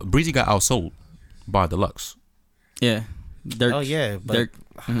 Breezy got outsold by Deluxe. Yeah. Dirk. Oh yeah, but Dirk.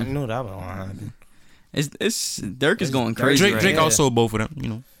 I knew that was gonna happen. It's Dirk is going crazy. Drake, right Drake now. Yeah. outsold both of them. You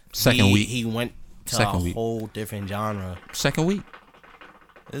know, second he, week. he went to Second a week. whole different genre. Second week.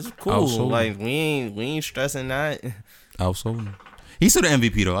 It's cool. Outsold. Like we ain't stressing that. Outsold. He's still the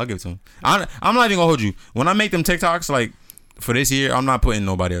MVP though. I'll give it to him. I'm not even gonna hold you. When I make them TikToks like for this year, I'm not putting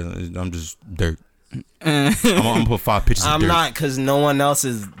nobody else. I'm just Dirk. I'm gonna put 5 pictures of I'm Dirk. not, cause no one else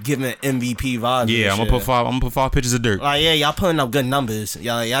is giving MVP vibes. Yeah, I'm gonna put 5. I'm gonna put 5 pictures of Dirk. Like, yeah, y'all putting up good numbers.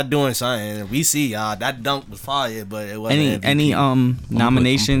 Y'all doing something. We see y'all. That dunk was fire, but it wasn't Any MVP.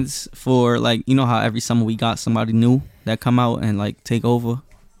 nominations for, like, you know how every summer we got somebody new that come out and like take over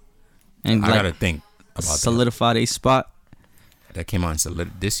and I gotta like think about solidify their spot. that came out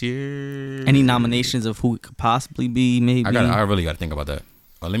in this year. Any nominations of who it could possibly be? Maybe I really gotta think about that.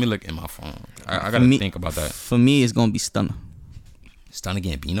 Let me look in my phone. I For gotta me- think about that. For me, it's gonna be Stunner. Stunner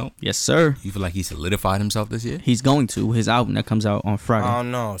Gambino. Yes, sir. You feel like he solidified himself this year? He's going to his album that comes out on Friday. I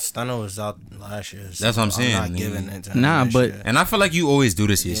don't know. Stunner was out last year. so That's what I'm saying. I'm not giving it to him Nah, this but- year. And I feel like you always do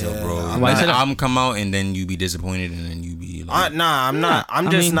this to yourself, Yeah, bro. I'm Why Like, is it the a- album come out and then you be disappointed and then you be like, I'm not. I'm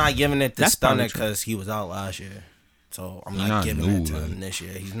I just mean, not giving it to that's Stunner probably true. because he was out last year. So I'm He's not not giving new, it to like- him this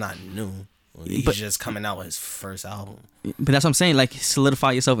year. He's not new. He's But- just coming out with his first album. But that's what I'm saying. Like,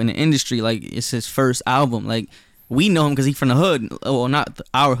 solidify yourself in the industry. Like, it's his first album. Like, we know him because he's from the hood. Well, not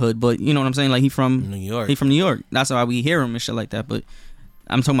our hood, but you know what I'm saying. Like, he from New York. He from New York. That's why we hear him and shit like that. But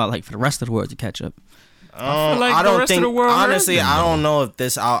I'm talking about like for the rest of the world to catch up. like I the don't rest of think. the world Honestly, heard him, I though. don't know if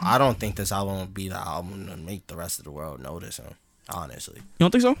this. I don't think this album will be the album to make the rest of the world notice him. Honestly, You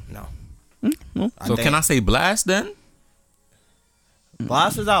don't think so? no. so can I say Blast then?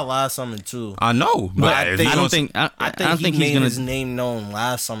 Blast was out last summer too. I know, but I if think- you I don't gonna- think. I I think don't he think made he's gonna. his name known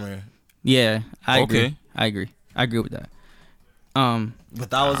last summer, Yeah, I Okay. agree. I agree with that.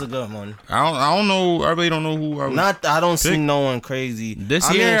 but that was a good one. I don't know. I really don't know who. I would Not. I don't see pick. no one crazy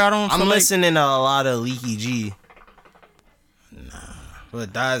This year, I don't I'm feel like- listening to a lot of Leaky G.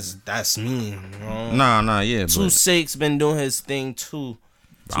 But that's me. You know? Nah, yeah. Two But 6 been doing his thing too.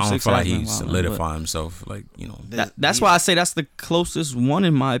 I don't 2-6 feel like has he been wild, solidified himself. Like That's why I say that's the closest one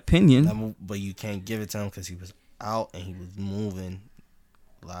in my opinion. But you can't give it to him because he was out and he was moving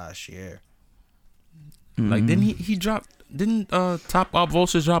last year. Like didn't he drop? Didn't Top Up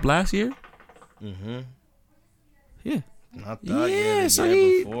Vultures drop last year? Mm-hmm. Yeah. Not that year. Yeah, The so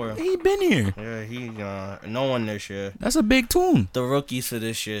year before. he been here. Yeah, he no one this year. That's a big tune. The rookies for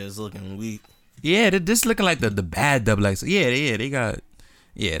this year is looking weak. Yeah, this looking like the bad double XL. Yeah, they got.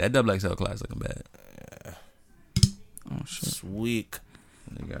 Yeah, that double XL class looking bad. Oh shit. It's weak.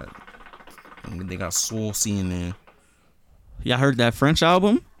 They got Saucy in there. Y'all heard that French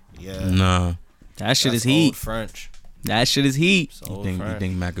album? Yeah. Nah. That shit That's is heat. old French. That shit is heat. It's You old think French.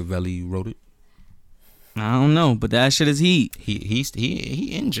 Machiavelli wrote it? I don't know, but that shit is heat.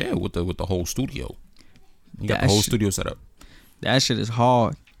 He in jail with the whole studio. He got That the whole shit- studio set up. That shit is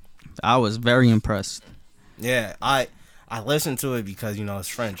hard. I was very impressed. Yeah, I listened to it because, you know, it's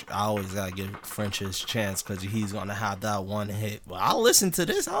French. I always gotta give French his chance because he's gonna have that one hit. But I listened to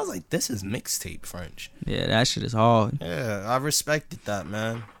this, I was like, this is mixtape French. Yeah, that shit is hard. Yeah, I respected that,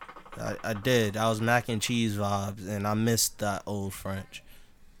 man. I did. I was mac and cheese vibes, and I missed that old French.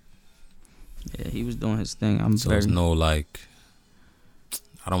 Yeah, he was doing his thing. I'm So very it's no like,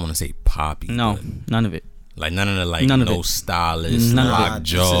 I don't want to say poppy. no, but none of it. like none of the like None of no it. stylist, None of lock it.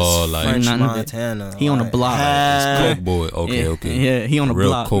 jaw, This is like French None of it. Montana. He on the block. Coke boy. Okay, yeah, okay. Yeah, he on the Real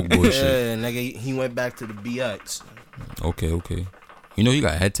block. Coke boy shit. Yeah, nigga, he went back to the BX. Okay. You know you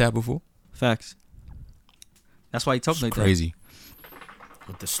got head tap before? Facts. That's why he talks like Crazy.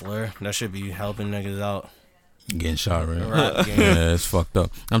 With the slur, that should be helping niggas out. Getting shot, right? Rap game. Yeah, it's fucked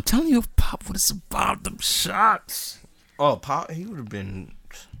up. I'm telling you, if Pop would have survived them shots, Oh, Pop, he would have been.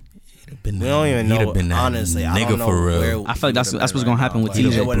 been We don't even he'd have know. been that Honestly, I nigga don't know for real. where I feel like that's he what's would've gonna been happen with right now.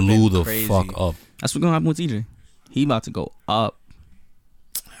 TJ. Like, it TJ would've blew been the crazy. fuck up. that. That's what's gonna happen with TJ. He about to go up.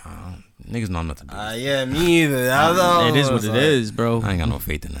 Niggas know nothing. Yeah, me either. I know. It is what it is, bro. I ain't got no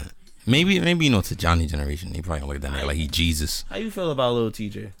faith in that. Maybe you know, to Johnny generation, he probably gonna look at that nigga like he Jesus. How you feel about Lil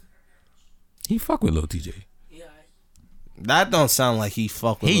TJ? He fuck with Lil TJ. That don't sound like he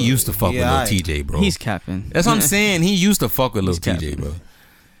fuck with He Lil. used to fuck with Lil I- TJ, bro. He's capping. That's what I'm saying. He used to fuck with Lil He's TJ, capping. bro.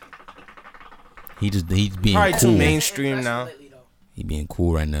 He's being Probably too cool. mainstream now. He being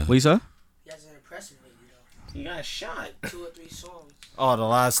cool right now. What you say? He hasn't impressed me lately, though. He got shot. 2 or 3 songs. Oh, the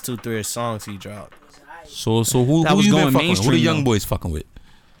last 2-3 songs he dropped. Was alright. So who That was you going been fucking with? Who the mainstream, young though. boys fucking with?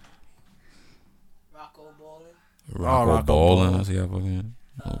 Rocco Ballin. Rocco Rocco Ballin. Ballin. I see how fucking.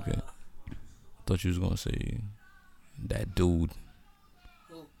 Okay. Thought you was gonna say that dude.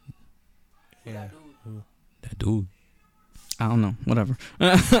 Who? Yeah. That dude. I don't know. Whatever.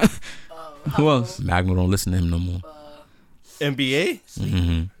 Rocco, Who else? Magno don't listen to him no more. NBA?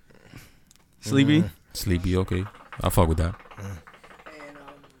 Mm-hmm. Sleepy. Sleepy. Okay. I fuck with that. And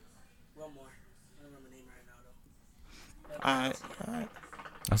one more. I don't remember the name right now, though. Alright.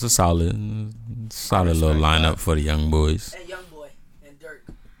 That's a solid little lineup for the young boys. And Youngboy and Dirk.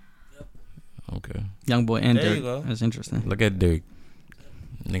 Okay. Young boy and There you Dirk. go. That's interesting. Look at Dirk.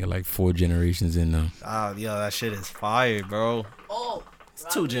 Nigga like 4 generations in now. Yo, that shit is fire, bro. Oh! It's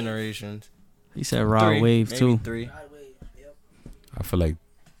 2 generations. He said Rod 3, Wave maybe too. 3. Rod Wave. Yep. I feel like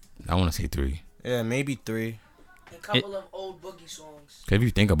I want to say 3. Yeah, maybe 3. And a couple of old boogie songs. If you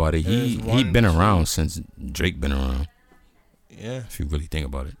think about it, he There's one, been two. around since Drake been around. Yeah, If you really think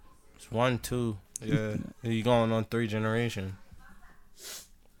about it. it's 1, 2. Yeah, you going on 3 generations.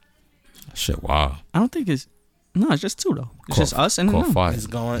 Shit, wow. I don't think it's. No, it's just 2 though. It's just us and Caught them. fire. He's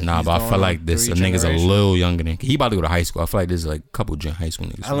going- Nah, he's but I going feel on like this 3 nigga's a generations. little younger than he about to go to high school. I feel like there's like a couple high school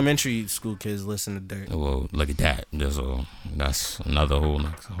niggas. Elementary school kids listen to Dirk. Well, look at that. That's another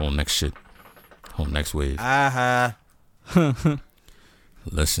whole next shit. Whole next wave.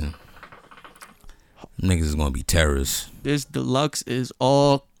 Listen. Niggas is gonna be terrorists. This deluxe is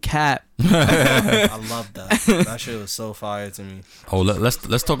all cap. I love that. That shit was so fire to me. Oh,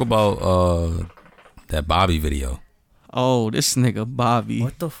 let's talk about that Bobby video. Oh, this nigga Bobby.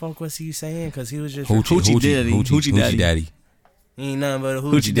 What the fuck was he saying? Cause he was just Hoochie Daddy. Hoochie Daddy. He ain't nothing but a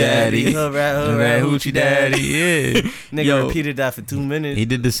Hoochie Daddy. Hood rat, Hoochie Daddy. Yeah. Nigga Yo. repeated that for 2 minutes. He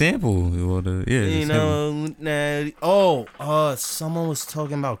did the sample. The You sample. know, someone was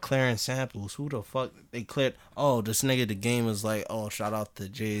talking about clearing samples. Who the fuck they cleared? Oh, this nigga, the game was like, oh, shout out to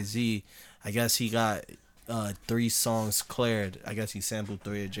Jay-Z. I guess he got 3 songs cleared. I guess he sampled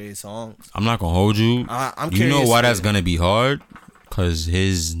 3 of Jay's songs. I'm not gonna hold you. I'm You know curious why to- that's gonna be hard? Cause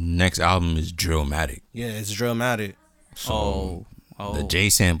his next album is Drillmatic. Yeah, it's Drillmatic. So Oh. the J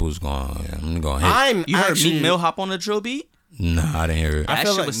sample's I'm gonna hit. I'm You heard actually, Meek Mill hop on the drill beat? Nah, I didn't hear it. That I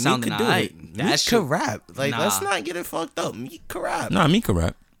feel shit like was Meek sounding could do alright. it. That Meek shit- could rap. Like, Nah. let's not get it fucked up. Meek could rap. Nah, me could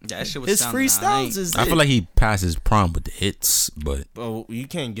rap. That shit was His sounding freestyles alright. is I feel like he passed his prime with the hits, but But you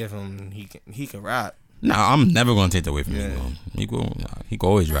can't give him. He can rap. nah, I'm never gonna take that away from Yeah. him. He go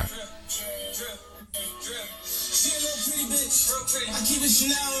always rap. I keep it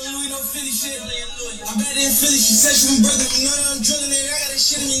Chanel and Louis, don't finish it. I bet in Philly, she said she from Brooklyn. You know that I'm drilling it. I got that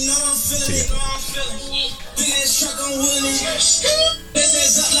shit in me, know I'm feeling it. Big ass truck, I'm willing it. This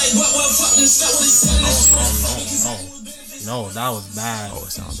ass up like what, fuck this stuff with it. No, that was bad. Oh,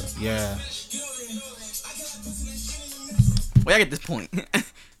 it sounds bad. Yeah. Well, I get this point.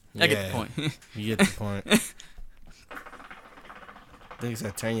 I get the point. You get the point. Niggas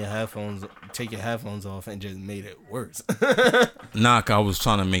said take your headphones off and just made it worse. Nah, 'cause I was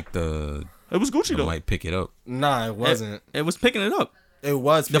trying to make the It was Gucci though. mic pick it up. Nah, it wasn't. It was picking it up It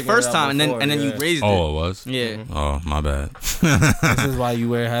was the picking first it up time, before, and then you yeah. raised it. Oh, it was? Yeah. Oh, my bad. This is why you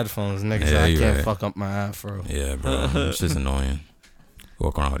wear headphones, niggas. Yeah, I you can't right. fuck up my afro. Yeah, bro. It's just annoying.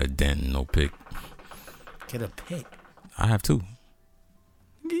 Walk around with a dent and no pick. Get a pick. I have two.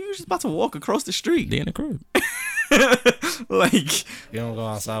 You was just about to walk across the street. They in the crib. Like, You don't go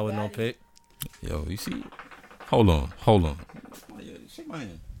outside with no pick. Yo, you see? Hold on. Shake my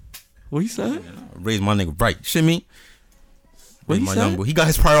hand. what you said? Raise my nigga right. Shimmy. What Raise he my said? young boy. He got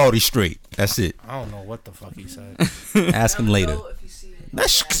his priorities straight. That's it. I don't know what the fuck he said. Ask him later. So if you see it,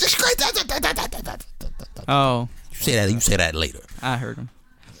 Oh, You say that later. I heard him.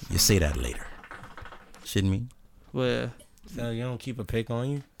 You say that later. Shouldn't me? Well, So you don't keep a pick on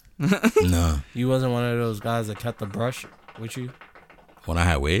you? Nah. You wasn't one of those guys that kept the brush with you? When I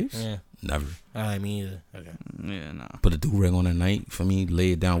had waves? Yeah. Never. Me either. Okay. yeah, nah. Put a do-rag on at night for me,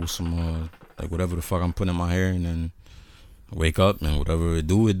 lay it down with some like whatever the fuck I'm putting in my hair, and then wake up and whatever it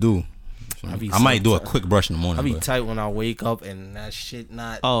do. I might do a quick brush in the morning. I be but tight when I wake up and that shit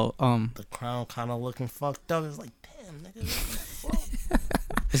not Oh, the crown kind of looking fucked up. It's like, damn, nigga.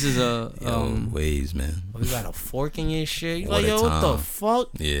 this is a waves, man. You got a fork in your shit. You What like, a yo, what the time. fuck?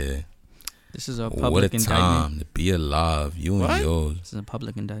 Yeah. this is a What a public indictment. time to be alive. You What? and yours. This is a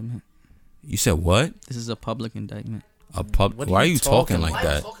public indictment. You said what? This is a public indictment. A pub? What are Why are you you talking talking like why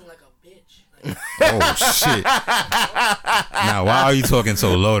that? you talking like a bitch? Like, Oh shit! Now why are you talking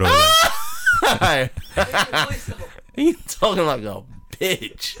so low though? raise your voice though. You talking like a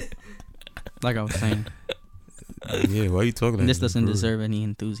bitch. Like I was saying, Yeah, why are you talking like this that, doesn't bro? deserve any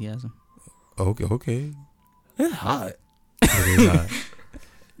enthusiasm. Okay. It's hot. It is hot.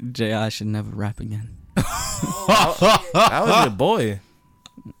 J.I. should never rap again. That was your boy.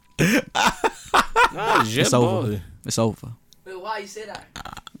 That was your It's over. boy. It's over. Wait, why you say that?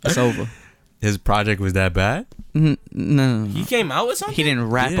 It's over. His project was that bad? No. He came out with something? He didn't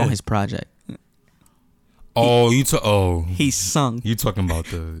rap Yeah. on his project. Oh, He sung. you talking about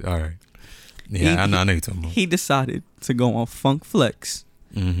the? All right. Yeah, I know you're talking about. He decided to go on Funk Flex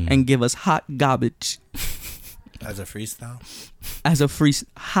Mhm. and give us hot garbage As a freestyle? as a free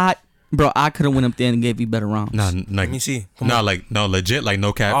hot. Bro, I could have went up there and gave you better rounds. Nah, Let like me see. Come no, on. like no, legit, like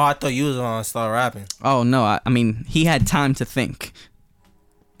no cap. Oh, I thought you was gonna start rapping. Oh no, I mean he had time to think.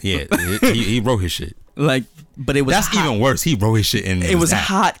 Yeah, he wrote his shit. Like, but it was That's hot. even worse. He wrote his shit in. It was that.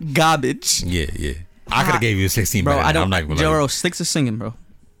 hot garbage, Yeah. I could have gave you a 16, bro. better I than don't. I'm not gonna Jero, lie. stick to singing, bro.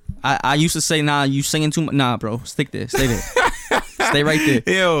 I used to say, nah, you singing too much. Nah, bro, stick there, stay there, stay right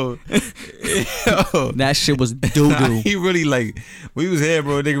there. Yo. That shit was doo doo. He really like we was here,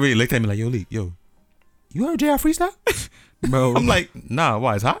 bro. Nigga really looked at me like, yo, Lee, yo, you heard JR freestyle? Bro, I'm like, nah,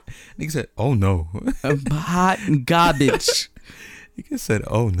 why? It's hot? Nigga said, oh no. hot garbage, Nigga said,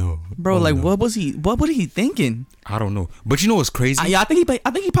 oh no. bro. Oh, Like, no. what was he thinking? I don't know. But you know what's crazy? Yeah, I think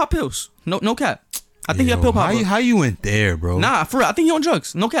he popped pills. No cap. I think he a pill popper. How you went there, bro? Nah, for real. I think he on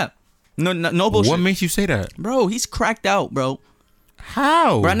drugs. No cap. No bullshit. What makes you say that? Bro, he's cracked out, bro.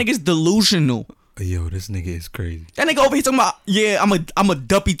 How? Bro, that nigga's delusional. Yo, this nigga is crazy. That nigga over here talking about, yeah, I'm a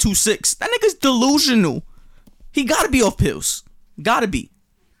duppy 2-6. That nigga's delusional. He gotta be off pills. Gotta be.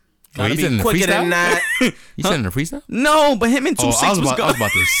 Wait, Gotta be quicker than that. He said in the freestyle? No, but him and 2-6 I was was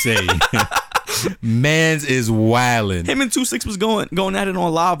about to say. Mans is wildin'. him and 2-6 was going at it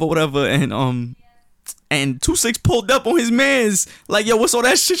on live or whatever, and 2-6 pulled up on his mans. Like, yo, what's all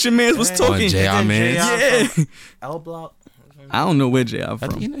that shit your mans was Hey. talking? On JR mans? Yeah. L Block. I don't know where J.I.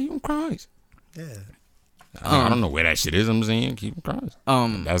 from. You know, you don't cry. Yeah. I don't know where that shit is. I'm saying keep him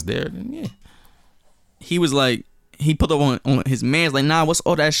crying. That's there. Then yeah. He was like, he put up on his man's like, nah, what's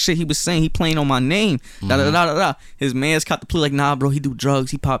all that shit he was saying? He playing on my name. Da da da da da. His man's caught the plea like, nah, bro, he do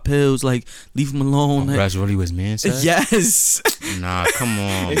drugs, he pop pills, like, leave him alone. Like, That's really what his man said. yes. Nah, come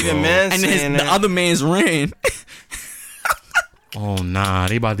on. If your bro. man And saying the that, other man's ran. Oh nah,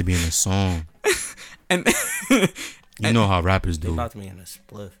 they about to be in a song. And You know how rappers they do. about to be in a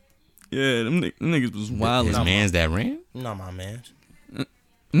spliff. yeah, them niggas was wild. His man's that ran. Not my man.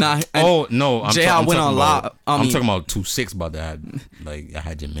 Nah. Oh no, I'm, J.I. I'm went talking on about. live. I'm talking about 2-6 about that. Like I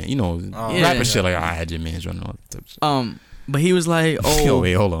had your man. You know, Yeah. rapping shit like I had your man's running all that type of shit. But he was like, oh, Yo,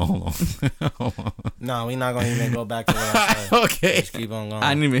 wait, hold on. No, we not gonna even go back to what I said. Okay. Just keep on going.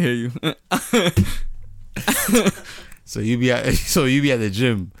 I didn't even hear you. So you be at the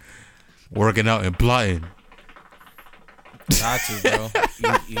gym, working out and plotting. Got to, bro.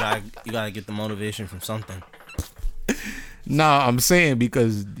 You gotta get the motivation from something. Nah, I'm saying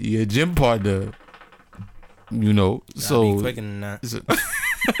because your gym partner, you know, Gotta so. be quicker than that.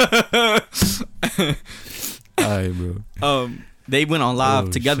 Alright, bro. They went on live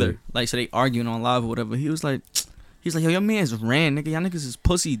Oh, together. shit. Like, so they arguing on live or whatever. He's like, yo, your man's ran, nigga. Y'all niggas is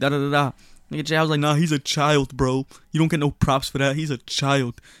pussy. Da da da da. Nigga Jay, I was like, nah, he's a child, bro. You don't get no props for that. He's a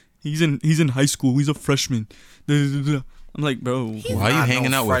child. He's in high school. He's a freshman. Da, da, da, da. I'm like, bro. Why are you Not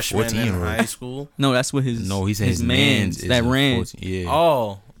hanging out with freshman in 14-year-olds? high school? No, that's what his. No, he said his man's is that a ran. 14, yeah.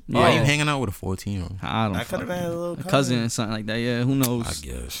 Oh, Why are you Yeah. hanging out with a 14-year-old? I don't. that could have been a little a cousin or something like that. Yeah, who knows? I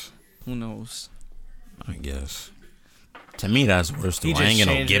guess. Who knows? I guess. To me, that's worse. Though. He I just ain't get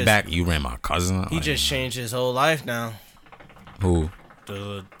no changed get his- back. You ran my cousin. He just changed his whole life now. Who?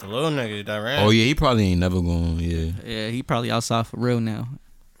 The little nigga that ran. Oh yeah, he probably ain't never going. Yeah. Yeah, he probably outside for real now.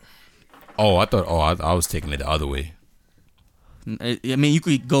 Oh, I thought. Oh, I was taking it the other way. I mean, you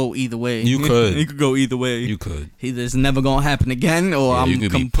could go either way. You could. you could go either way. You could. Either it's never gonna happen again, or Yeah, I'm you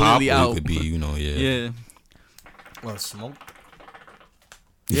could be pop, completely or out. you could be, you know, yeah. Yeah, Want smoke?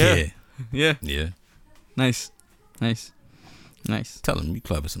 Yeah. yeah. Yeah. Nice. Tell him you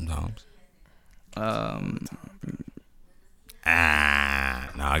clever sometimes. Nah,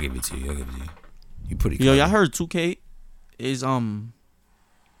 I'll give it to you. You pretty Yo, clever. y'all heard 2K is gonna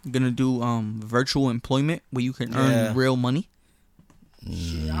do virtual employment where you can Yeah. earn real money,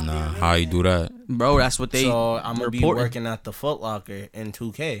 Nah, how you do that? bro. That's what they. So I'm gonna be reporting. working at the Foot Locker in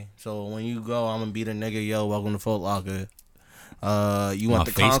 2K. So when you go, I'm gonna be the nigga. Yo, welcome to Foot Locker. You My want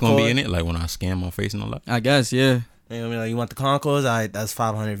the face Concord? gonna be in it, like when I scan my face and all that. I guess, yeah. You know what I mean? Like, you want the Concords? Alright, that's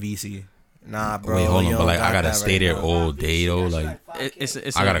 500 VC. Nah, bro. Wait, hold you on, but don't like I got gotta that stay right there now. all day though. Like It's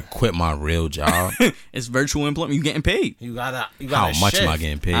I gotta quit my real job. it's virtual employment. You getting paid? You gotta. How much shift. am I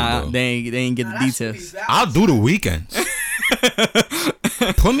getting paid, bro? They ain't get the details. I'll do the weekends.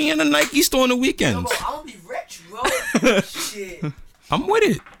 Put me in the Nike store on the weekends. Bro, I'm gonna be rich, bro. Shit. I'm with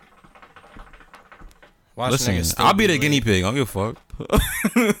it. Watch Listen, niggas still I'll be the lit. guinea pig. I don't give a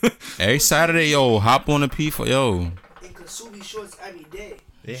fuck. Every Saturday, yo, hop on the P for yo. In Kasubi shorts every day.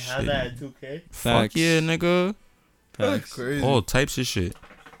 They have that at 2K. Fuck yeah, nigga. Facts. Crazy. All types of shit.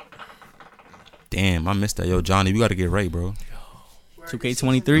 Damn, I missed that. Yo, Johnny, we gotta get right, bro.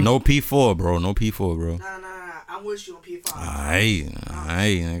 2K23. No P4, bro. No P4, bro. Nah. I'm with you on P5.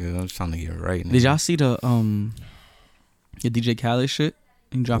 Aight, nigga. I'm trying to get right. Nigga. Did y'all see the your DJ Khaled shit?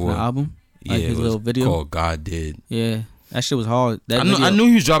 He dropping What? an album. Yeah, Like his it was little video. called God Did. Yeah, that shit was hard. That I knew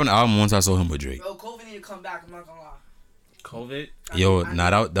he was dropping an album once I saw him with Drake. Bro, COVID need to come back. I'm not gonna lie. COVID. Yo,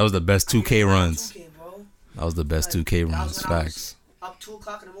 that was the best 2K runs. 2K, bro. That was the best 2K runs. when I was Facts. Up 2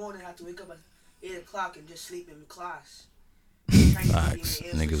 o'clock in the morning, I had to wake up at 8 o'clock and just sleep in class. Facts.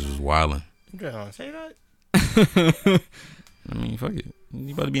 Niggas was wildin'. You just wanna say that? I mean, fuck it.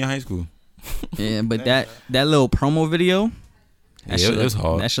 You about to be in high school. Yeah, but that little promo video, Yeah, shit it was look-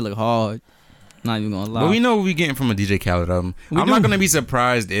 hard. That shit look hard. Not even gonna lie. But we know what we getting from a DJ Khaled album. I'm do. not gonna be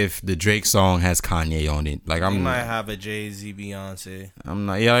surprised if the Drake song has Kanye on it. Like We I'm might have a Jay-Z Beyonce.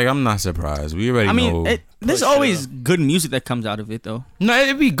 I'm not surprised. We already I know. mean, there's Push always it good music that comes out of it though. No,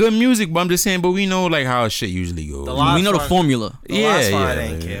 it'd be good music, but I'm just saying. But we know like how shit usually goes. The last We know the one- formula. The last one I yeah,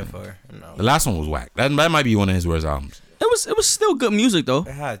 didn't yeah. care for. No. The last one was whack. That might be one of his worst albums. It was still good music though.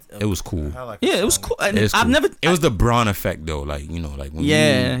 It was cool. I like the Yeah, it was song. cool. And It's I've cool. never. It was the Braun effect though. Like you know, like when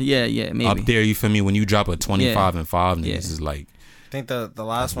Yeah, you maybe. up there, you feel me? When you drop a 25 and 5, niggas Yeah. is like, I think the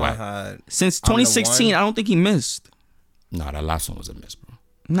last That's one whack. had. Since I'm the 2016, one. I don't think he missed. nah, that last one was a miss, bro.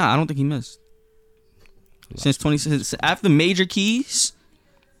 Nah, I don't think he missed. Since 2016, after Major Keys,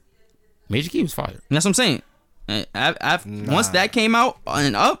 Major Key was fire. that's what I'm saying. Once that came out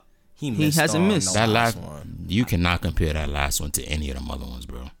and up, He hasn't on missed. the That last one. you cannot compare that last one to any of them other ones,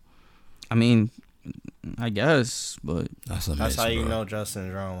 bro. I mean, I guess, but That's a That's miss, how you bro. know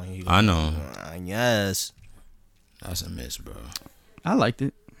Justin's wrong when he. I know. Yes. That's a miss, bro. I liked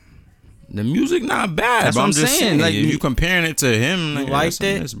it. The music not bad, That's but what I'm I'm just saying, saying. like, If you comparing it to him, You nigga, liked that's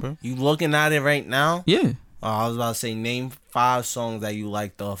a it? miss, bro. You looking at it right now? Yeah. Oh, I was about to say name 5 songs that you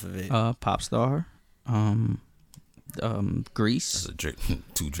liked off of it. Pop Star, That's Grease, a Drake,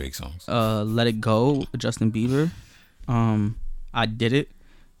 2 Drake songs. Let It Go with Justin Bieber, I Did It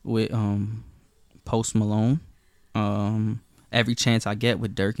with Post Malone, Every Chance I Get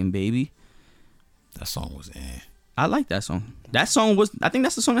with Dirk and Baby. That song was I like that song. That song was, I think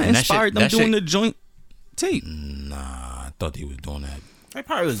that's the song that And that shit- inspired them that doing shit- the joint tape. Nah, I thought he was doing that. I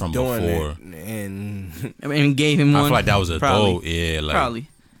probably was From doing before. it, and I mean, gave him I one. feel like that was a Probably. dope. Yeah, like Probably.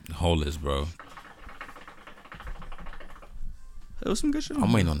 hold this, bro. It was some good shit. on I'm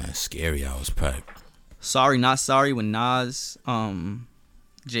there. waiting on that Scary Hours pack. Sorry Not Sorry with Nas,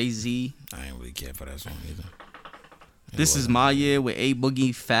 Jay-Z. I ain't really care for that song either. This is my year with A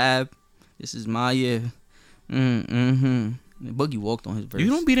Boogie, Fab. This is my year. Boogie walked on his verse. You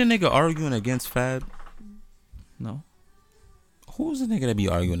don't be the nigga arguing against Fab. No. Who's the nigga that be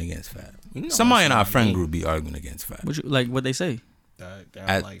arguing against Fab? Somebody in our friend group be arguing against Fab. What they say?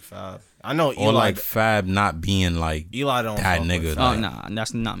 That like Fab. I know Eli. Or like Fab not being like Eli don't that fuck nigga. with Oh Like, nah,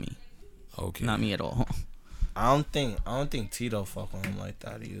 that's not me. okay. Not me at all. I don't think Tito fuck with him like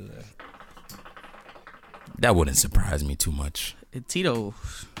that either. That wouldn't surprise me too much. Tito.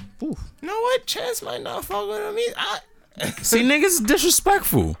 Ooh. You know what? Chance might not fuck with him. See, niggas is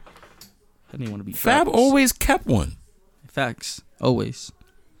disrespectful. I didn't want to be Fab facts. always kept one. Facts. Always.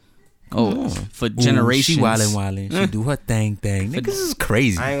 on. For generations. Ooh, she wildin'. She do her thing. Niggas is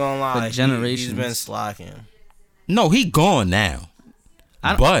crazy. I ain't gonna lie. For generations. He's been slacking. No, he gone now.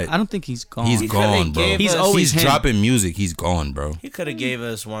 I don't think he's gone. He's gone, bro. He's always him. dropping music. He's gone, bro. He could have gave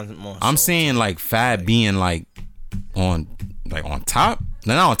us one more. I'm song. saying like Fab being like on top.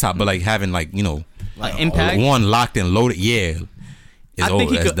 No, not on top, but like having like, you know, Like impact. one locked and loaded. Yeah, it's over.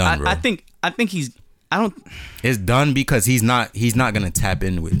 he That's could, done, bro. I think he's. I don't. It's done because he's not gonna tap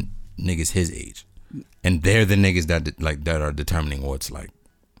in with niggas his age, and they're the niggas that are determining what's like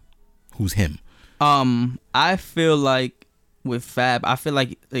who's him. I feel like with Fab, I feel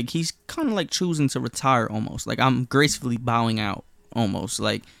like he's kind of like choosing to retire almost. Like I'm gracefully bowing out almost.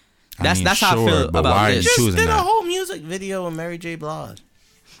 Like that's how I feel but about why are this. you Just choosing did a that? whole music video with Mary J. Blige.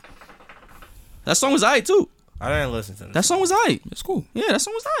 That song was aight too. I didn't listen to That song was aight. It's cool, Yeah, that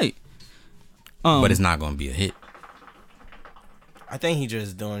song was aight. but it's not gonna be a hit. I think he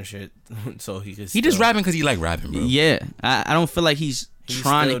just doing shit so he could. He just rapping because he like rapping, bro. Yeah, I don't feel like he's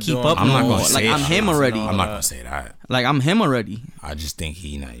trying to still keep doing- up. I'm not no gonna more. say Like it. I'm him already. I'm not gonna say that. Like I'm him already. I just think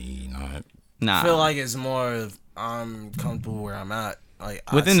he not. Nah. I feel like it's more of I'm comfortable where I'm at.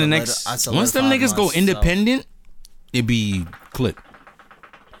 Like Within the next- Once them niggas go independent, it be clip.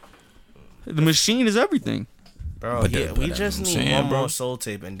 The machine is everything. bro. But Yeah, that- we but just I'm need saying, one bro. more soul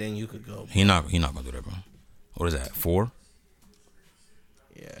tape and then you could go. He not gonna do that, bro. What is that? 4?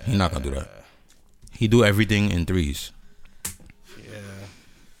 Yeah, He not gonna do that. He do everything in 3s.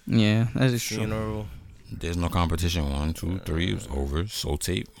 Yeah, that is true. funeral. There's no competition. 1, 2, 3 is over. Soul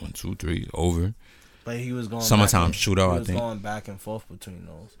tape. 1, 2, 3 over. But he was going Summertime back shootout, He I was think. going back and forth between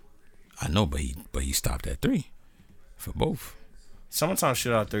those. I know, but he stopped at 3 for both. Summertime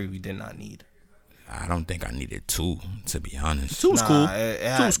shootout 3 we did not need. I don't think I needed 2, to be honest. 2 was cool. It Two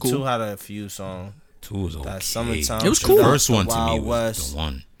had, was cool. 2 had a few songs. 2 was okay. That summertime. It was The cool. first one to Wild me was West, the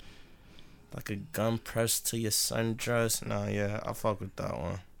one. like a gun pressed to your sundress. Nah, yeah, I fuck with that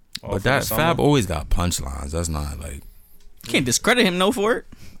one. All But for the that summer. Fab always got punchlines. That's not like. Can't discredit him no for it.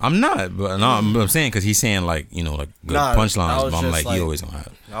 I'm not, but no, I'm saying because he's saying like, you know, like good Nah, that punchlines. was But I'm just like, like- he always gonna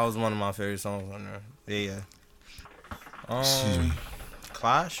have. That was one of my favorite songs on there. Yeah. Excuse me.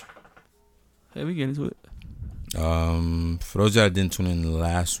 Clash. Hey, we get into it. For those that didn't tune in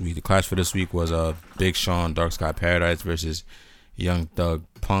last week, the clash for this week was Big Sean, Dark Sky Paradise versus Young Thug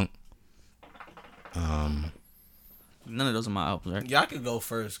Punk. None of those are my albums, right? Yeah, I could go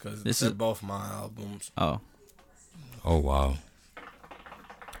first because This they're is- both my albums. Oh, Oh wow.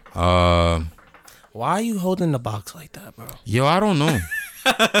 Why are you holding the box like that, bro? Yo, I don't know.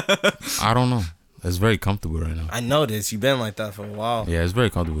 I don't know. It's very comfortable right now. I know this. You've been like that for a while. Yeah, it's very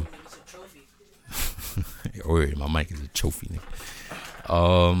comfortable. It's a trophy. Oh, wait, my mic is a trophy. Nigga.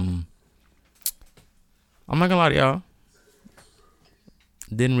 I'm not gonna lie to y'all.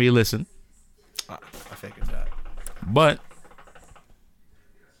 Didn't re-listen, I figured that. but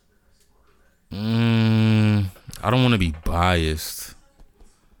I don't want to be biased,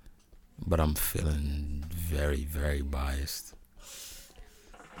 but I'm feeling very, very biased.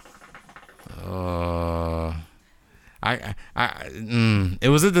 It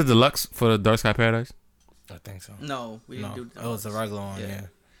was it the deluxe for the Dark Sky Paradise? I think so. no, we No, didn't do it was the regular one. Yeah. Yeah.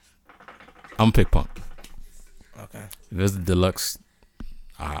 I'm gonna pick Punk. Okay. If it was the deluxe,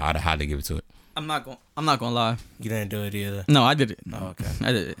 I'd have had to give it to it. I'm not gonna lie. You didn't do it either. No, I did it. Oh, okay.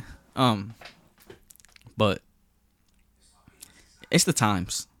 I did it. But it's the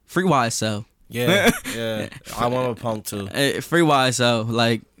times. Free YSL. Yeah. Yeah. I went with Punk too. Free YSL.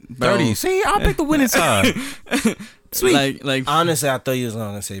 Like bro, 30. See, I'll pick the winning side. Sweet. Like Honestly, I thought you was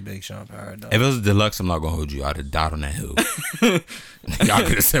gonna say Big Sean Paradise. If it was a deluxe, I'm not gonna hold you. I'd have died on that hill. Y'all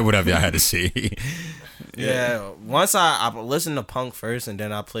could have said whatever y'all had to say. Yeah. Once I listened to Punk first, and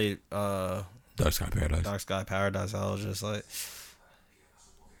then I played Dark Sky Paradise. Dark Sky Paradise. I was just like,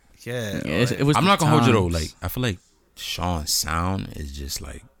 yeah. it was. I'm the not gonna hold you though. times. Like I feel like Sean's sound is just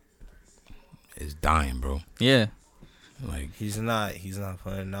like it's dying, bro. Yeah. Like He's not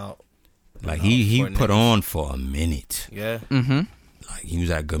putting out Like he for put niggas. on for a minute. Yeah. Mm-hmm. Like he was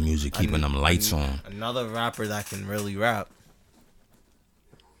at Good Music, keeping them lights on. Another rapper that can really rap.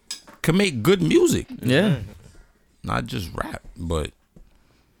 Could make good music, Yeah. not just rap. But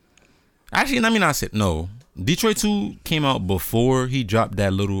actually, let me not say no. Detroit 2 came out before he dropped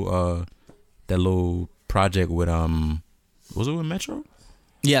that little project with was it with Metro?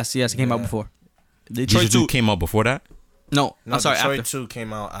 Yes, it came out before. Detroit 2 2 came out before that. No, No, I'm sorry, Detroit after. 2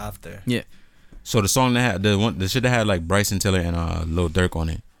 came out after. Yeah, So the song that had the shit that had like Bryson Tiller and Lil Durk on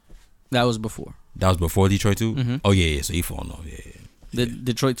it. that was before. That was before Detroit 2? Mhm. Oh yeah. So he falling off. Yeah. The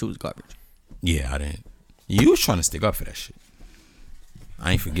Detroit 2 was garbage. Yeah, I didn't. You was trying to stick up for that shit.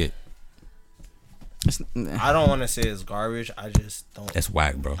 I ain't forget. I don't want to say it's garbage. I just don't. That's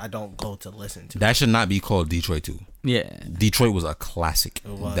whack, bro. I don't go to listen to. That should not be called Detroit 2. Yeah, Detroit was a classic. It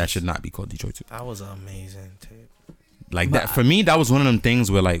was. That should not be called Detroit 2. That was an amazing tape. Like that for me, that was one of them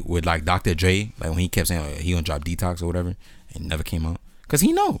things where like with like Dr. Dre, like when he kept saying he gonna drop Detox or whatever, and it never came out. Cause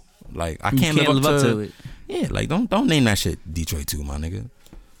he know. Like I can't, live up to it. Yeah, like don't name that shit Detroit 2, my nigga.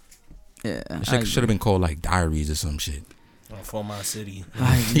 Yeah, That shit should have been called like Diaries or some shit. For my city.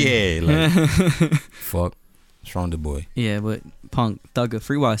 Yeah, like fuck. What's wrong with the boy? Yeah, but Punk, Thugger,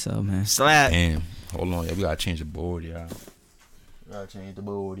 free YSL, man. Slap. Damn. Hold on, yeah, we gotta change the board, y'all. We gotta change the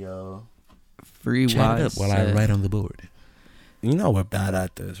board, y'all. Free Chat it up while I YSL. write on the board. You know we're bad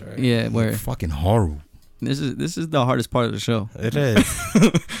at this, right? Yeah, where Fucking horrible. this is the hardest part of the show. It is.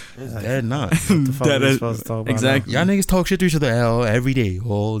 They're not. What the fuck That are we is- supposed to talk about exactly. Y'all niggas talk shit to each other every day,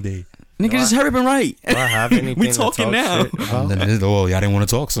 all day. Nigga, just hurry up and write. now? Do I have anything We to talking talk now. shit about? Oh, y'all didn't want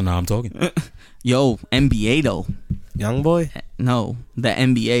to talk, so now I'm talking. Yo, NBA though. Young boy? No, the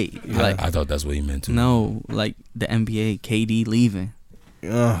NBA. Like I thought that's what he meant to. no, like the NBA. KD leaving.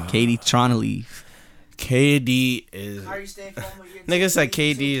 Ugh. KD trying to leave. KD is. How are you staying for almost a year? Niggas said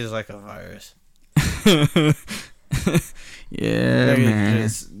KD is like a virus. Yeah, Niggas man.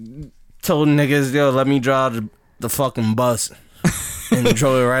 just told niggas, yo, let me drive the fucking bus. And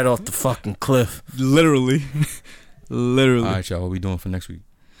drove it right off the fucking cliff. Literally. Literally. All right, y'all. What we doing for next week?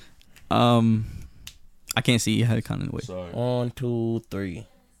 I can't see your head kind of way. Sorry. 1, 2, 3.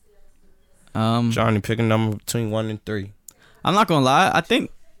 Um, Johnny, pick a number between 1 and 3. I'm not gonna lie. I think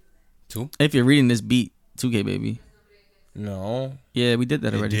 2? if you're reading this beat, 2K baby. No. Yeah, we did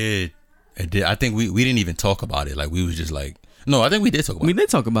that already. It did. I think we didn't even talk about it. Like we was just like, no, I think we did talk about We it. did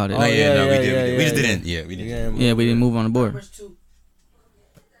talk about it. No, Oh, yeah, no, we yeah, did. yeah, We just yeah. didn't. Yeah, we didn't. Yeah, we didn't move on the board. Numbers 2.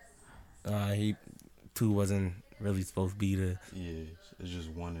 He 2 wasn't really supposed to be the. Yeah, it's just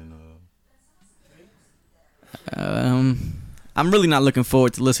 1 and I'm really not looking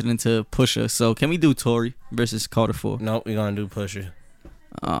forward to listening to Pusha. So can we do Tory versus Carter 4? Nope, we're gonna do Pusher.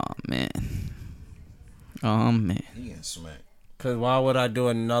 Oh man. Oh man. He getting smacked. Cause why would I do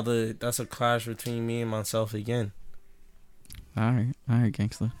another? That's a clash between me and myself again. All right,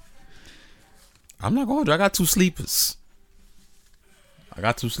 gangster. I'm not going to. I got 2 sleepers.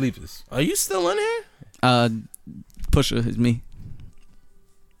 Are you still in here? Pusha is me.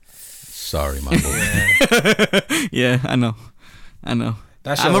 Sorry, my boy. Yeah, I know.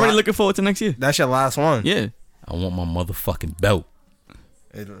 That's I'm already looking forward to next year. That's your last one. Yeah. I want my motherfucking belt.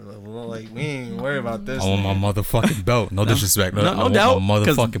 Like we ain't worried about this. I want my motherfucking belt. No disrespect. No I want doubt. my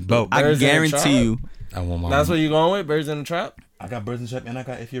 'cause motherfucking belt. I Birds in the guarantee trap? you. I want my. That's what you going with? Birds in the Trap? I got Birds and Trap, and I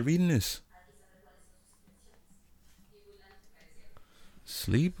got If You're Reading This.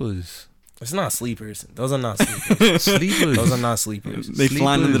 Sleepers. It's not sleepers. Those are not sleepers. Sleepers. Those are not sleepers. They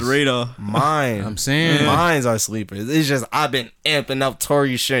flying under the radar. Mine. I'm saying. Mines are sleepers. It's just I've been amping up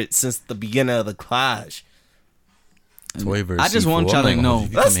Tory shit since the beginning of the clash. Toy versus I just want C4. y'all I'm to not gonna know. hold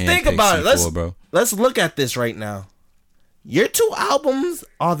you. You Let's come here and think pick about it. C4, bro. Let's look at this right now. Your 2 albums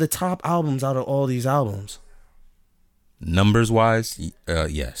are the top albums out of all these albums. Numbers wise,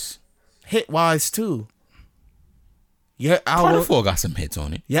 yes. Hit wise too. Your Carter album 4 got some hits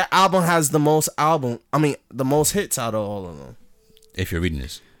on it. Your album has the most the most hits out of all of them. If You're Reading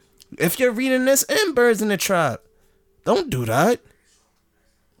This. If you're reading this in Birds in the Trap, don't do that.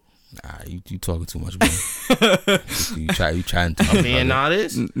 Nah, you talking too much, bro. you trying to. I'm being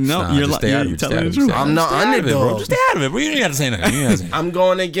honest. No, Nah, you're just stay out of you're it, just telling the stay out of it, truth. stay out of I'm it, not stay out of it, bro. underdog. Just stay out of it, bro. You ain't got to say nothing. You ain't got to say nothing. I'm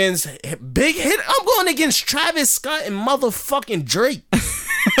going against Big Hit. I'm going against Travis Scott and motherfucking Drake.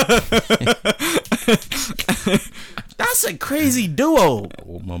 That's a crazy duo.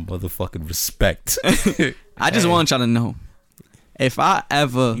 Oh, my motherfucking respect. I just want y'all to know. If I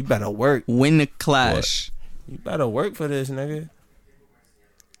ever You better work. win the clash, You better work for this, nigga.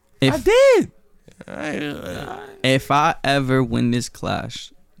 if did. if I ever win this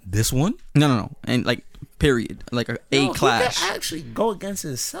clash, This one? no, and like period, like a Yo, clash. He can actually go against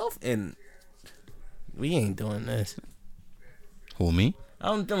himself and We ain't doing this. Who, me?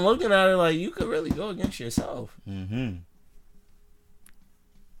 I'm looking at it like you could really go against yourself.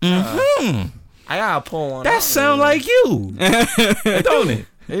 I gotta pull one. That sound like you. Don't it?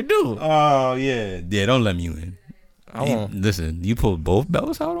 They do. Oh, yeah. Yeah, don't let me in. I won't. Listen, you pulled both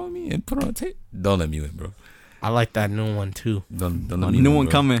belts out on me and put it on tape? Don't let me in, bro. I like that new one too. Don't let me New in, one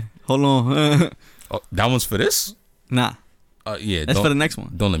bro. coming. Hold on. Oh, that one's for this? Nah, Yeah, that's for the next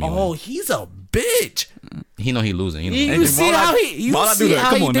one. Don't let me Oh, win. he's a bitch. He know he losing. He know. You see how he? why'd I do that?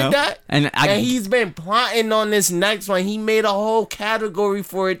 Come on did now. that? And And he's been plotting on this next one. He made a whole category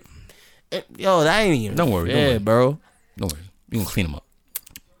for it. Yo, that ain't even. Don't worry, don't fair, worry. bro. Don't worry. You gonna clean him up.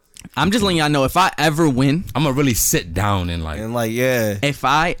 I'm just letting y'all know if I ever win, I'm gonna really sit down and like. And like, yeah. if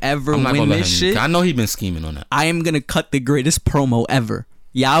I ever I'm not win gonna let him. this shit, I know he been scheming on that. I am gonna cut the greatest promo ever.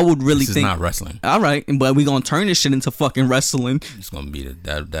 Yeah, I would really This is think. not wrestling. All right, but we gonna turn this shit into fucking wrestling. It's gonna be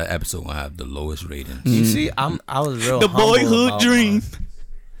that episode gonna have the lowest ratings. You see, I was real. The humble boyhood about dream. mine.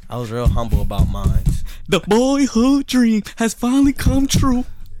 I was real humble about mine. The boyhood dream has finally come true.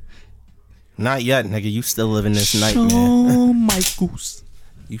 Not yet, nigga. You still living this nightmare. Shawn Michaels.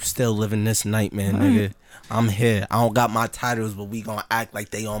 You still living this nightmare, nigga. I'm here. I don't got my titles, but we gonna act like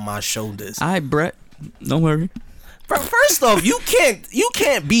they on my shoulders. All right, Brett. Don't worry. First off, you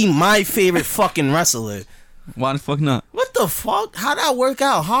can't be my favorite fucking wrestler. Why the fuck not? What the fuck? How'd that work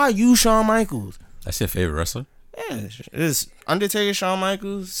out? How are you Shawn Michaels? That's your favorite wrestler? Yeah, it's Undertaker, Shawn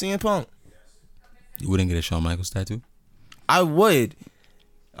Michaels, CM Punk. You wouldn't get a Shawn Michaels tattoo? I would.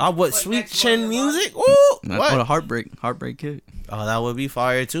 Sweet next Chin one, music? Ooh, Or what? the heartbreak kid. Oh, that would be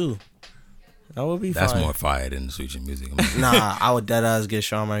fire too. That would be That's fire. more fire than the Switching music. Nah, I would dead ass get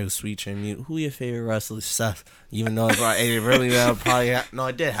Shawn Michaels Sweet Chin music. Who your favorite wrestler? Seth. Even though it really probably no,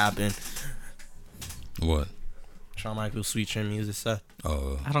 it did happen. What? Shawn Michaels Sweet Chin music, Seth.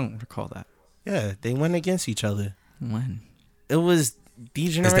 Oh, I don't recall that. Yeah, they went against each other. When? It was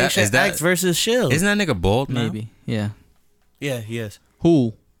D-Generation is that- X versus Shield. isn't that nigga bald now? Maybe. Yeah. Yeah, he is.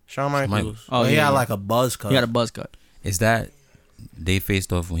 Who? Shawn Michaels. Oh, He yeah, had yeah. like a buzz cut. He got a buzz cut. Is that they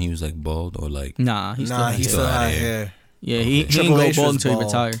faced off when he was like bald or like? Nah, he still. Nah, had he hair. still had hair. hair. Yeah, he Triple ain't go H bald was until he bald.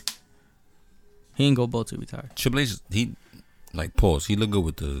 retired. He ain't go bald till he retired. Triple H, he like pause. He look good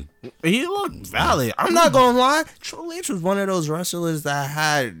with the. He looked valid. I'm not gonna lie. Triple H was one of those wrestlers that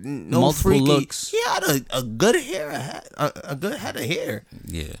had no Multiple freaky looks. He had a good hair, a good head of hair.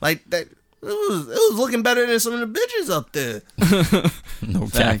 Yeah. Like that. It was looking better than some of the bitches up there. No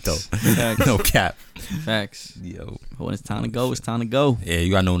cap Facts. though. Facts. No cap. Facts. Yo. But when it's time to go, it's time to go. Yeah, you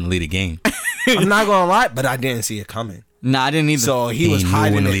gotta know when to lead a game. I'm not gonna lie, but I didn't see it coming. Nah, I didn't either. So he He was knew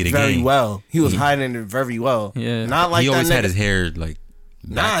hiding when to it lead a very game. well. He was hiding it very well. Yeah. Not like He that always nigga. had his hair like.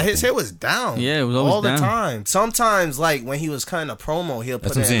 Nah, back his up. hair was down. Yeah, it was always all down. the time. Sometimes, like when he was cutting a promo, he'll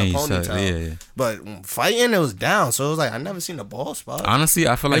put That's it what I'm in a saying. ponytail. Yeah. But fighting, it was down. So it was like I never seen a ball spot. Honestly,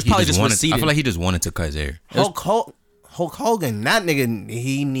 I feel like It's he probably just just wanted. I receded. feel like he just wanted to cut his hair. Hulk Hogan, that nigga,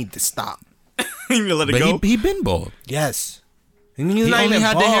 he need to stop. you let it But go. he been bald. Yes. And he's He not only even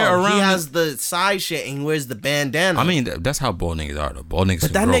had the bald. hair around He the- has the side shit and he wears the bandana. I mean, that's how bald niggas are. Though bald niggas.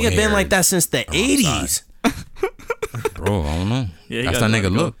 but that can grow nigga been hair. like that since the side. 80s. Bro, I don't know. Yeah, he that's gotta that let nigga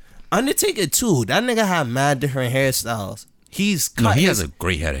it go. look. Undertaker too. That nigga had mad different hairstyles. He's cut No, he his, has a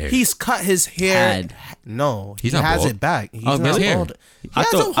great head of hair. He's cut his hair. Had. No, He's he not has bald. it back. He's Oh, not his hair. bald. He I has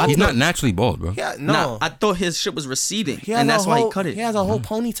thought- a whole, He's not naturally bald, bro. Yeah, no. Nah, I thought his shit was receding, He has and a that's why he whole- cut it. He has a whole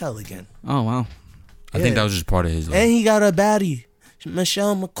ponytail again. Oh wow, I think that was just part of his. Like, And he got a baddie,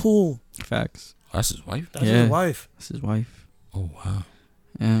 Michelle McCool. facts. that's his wife. That's Yeah. his wife. That's his wife. Oh wow.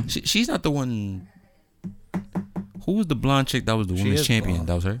 Yeah. She's not the one. Who was the blonde chick that was the women's is champion? blonde.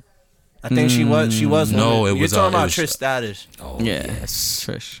 That was her. I think she was. She was. No, woman. it was, You're talking it about was- Trish Stratus, Oh Yeah. yes.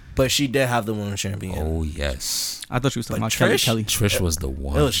 Trish. but she did have the women's champion. Oh yes. I thought she was talking But about Kelly. Trish- Kelly. Trish was the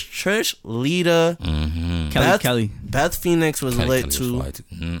one. It was Trish, Lita, Mm-hmm. Kelly. Beth Phoenix was lit too.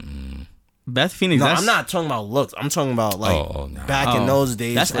 Beth Phoenix. No, that's, I'm not talking about looks. I'm talking about like nah. back in Oh, those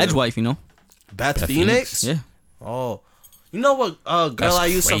days. That's for Edge wife, you know. Beth Beth Phoenix. Yeah. Oh, you know what girl That's I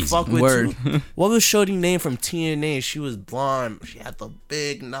used crazy. to fuck with Word. too? What was Shorty name from TNA? She was blonde. She had the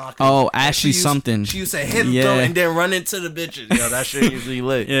big knock. Oh, And Ashley she used- something. She used to hit Yeah. them and then run into the bitches. Yo, that shit usually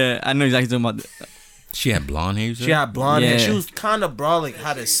lit. Yeah, I know exactly what you're talking about. She had blonde hair. You said? She had blonde hair. Yeah. She was kind of brolic,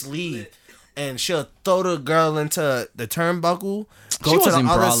 had a sleeve. And she'll throw the girl into the turnbuckle. Go She to wasn't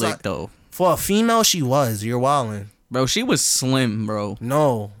the other brolic side. though, For a female, she was. You're wildin'. bro. She was slim, bro.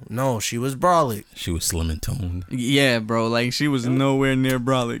 No, she was brolic. She was slim and toned. Yeah, bro. Like she was nowhere near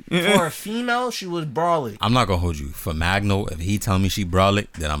brolic. For a female, she was brolic. I'm not gonna hold you. For Magno, if he tell me she brolic,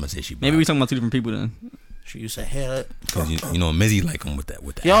 then I'm gonna say she brolic. Maybe we talking about two different people then. She used to hit. Cause you know Mizzy like him with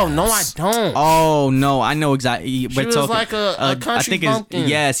that. Yo, no, I ass. don't. Oh no, I know exactly. We're was talking, like a I country think it's bumpkin.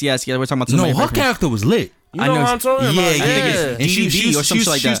 yes. We're talking about No, somebody her character was lit. You know what I'm talking about? Yeah. And she DDB or something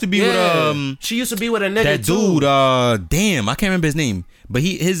like she used to that. be with She used to be with a nigga that too. dude. Damn, I can't remember his name. But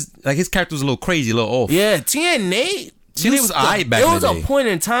his character was a little crazy, a little off. Yeah, TNA. TNA was alright back There in was the a day. point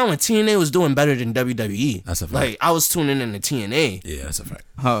in time when TNA was doing better than WWE. That's a fact. Like I was tuning in to TNA. Yeah, that's a fact.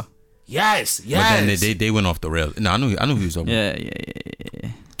 Huh? Yes. But then they went off the rails. No, I knew he was over. Yeah.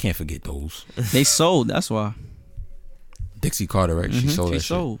 Can't forget those. They sold. That's why. Dixie Carter, right? She sold She that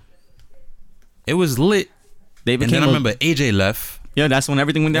sold. shit. It was lit. They And became. then I remember AJ left. Yeah, that's when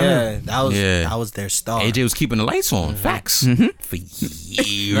everything went down. Yeah, that was their star. AJ was keeping the lights on. Facts. For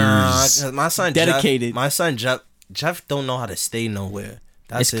years. Nah, 'cause my son Dedicated. Jeff don't know how to stay nowhere.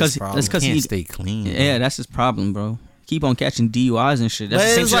 That's It's his problem. it's because Can't he. stay clean. Yeah, that's his problem, bro. Keep on catching DUIs and shit. That's But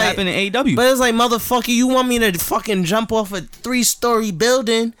the same it's shit like- happened in AEW. But it's like, motherfucker, you want me to fucking jump off a 3-story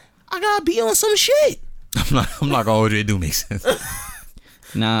building? I gotta be on some shit. I'm like, oh, it do make sense.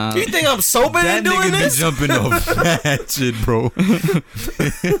 Nah. You think I'm sober That and doing nigga this? be jumping off that shit, bro.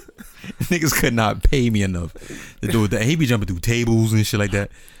 Niggas could not pay me enough to do that. He be jumping through tables and shit like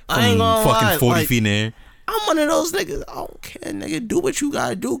that. I ain't gonna fucking lie, 40 like- feet in the air. I'm one of those niggas. I don't care, nigga. Do what you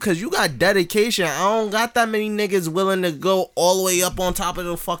gotta do, cause you got dedication. I don't got that many niggas willing to go all the way up on top of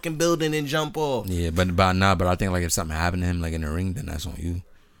the fucking building and jump off. Yeah, but I think like if something happened to him like in the ring, then that's on you.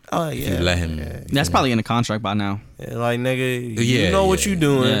 Oh If yeah, you let him. That's probably in the contract by now. yeah, like nigga, you Yeah, know what yeah. you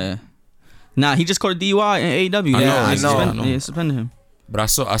doing. Yeah. Nah, he just caught a DUI in AEW. I know. They suspended him. But I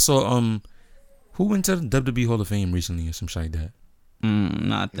saw who went to the WWE Hall of Fame recently or some shit like that.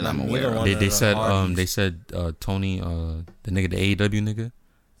 Not that I'm Neither aware of. one. They of the said Hardys. Tony the nigga, the AEW nigga,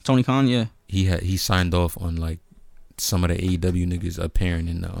 Tony Khan, yeah. he signed off on like some of the AEW niggas appearing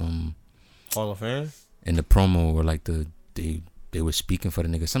in the Hall of Fame. in the promo or like they were speaking for the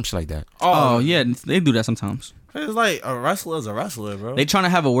nigga, some shit like that. Oh, yeah, they do that sometimes. It's like a wrestler's a wrestler, bro. They trying to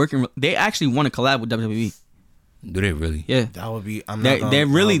have a working. They actually want to collab with WWE. Do they really? Yeah, that would be. I'm They- not gonna, they're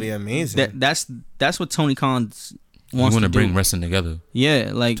really- that would be amazing. that's what Tony Khan You wants want to to bring do. wrestling together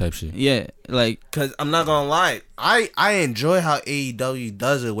Yeah, like type shit. yeah, like Cause I'm not gonna lie, I enjoy how AEW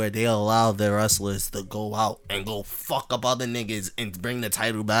does it, where they allow their wrestlers to go out and go fuck up other niggas and bring the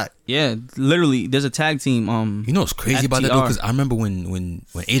title back. yeah. Literally, there's a tag team. You know what's crazy about that though? FTR. Because I remember when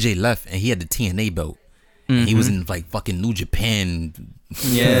AJ left and he had the TNA belt, and he was in like fucking New Japan,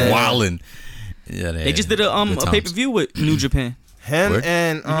 Yeah. wilding. Yeah, They just did a pay per view with New Japan. Him Word?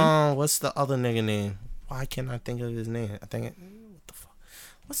 and what's the other nigga name? Why can't I think of his name? What the fuck?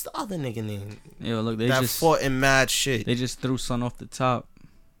 What's the other nigga name? Yeah, look, they that just fought in mad shit. they just threw Son off the top.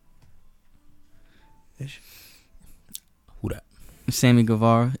 Who that? Sammy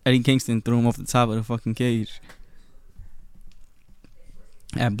Guevara, Eddie Kingston threw him off the top of the fucking cage.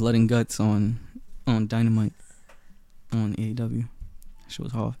 Had blood and guts on Dynamite on AEW. That shit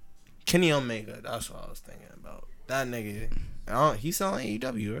was hard. Kenny Omega. That's what I was thinking about. That nigga. He's selling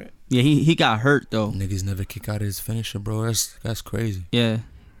AEW, right? Yeah, he got hurt though. Niggas never kick out his finisher, bro. That's crazy. Yeah,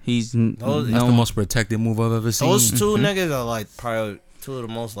 he's Those- That's the no. most protected move I've ever seen. Those two niggas are like probably two of the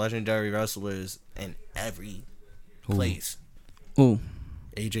most legendary wrestlers in every Who? place. Ooh,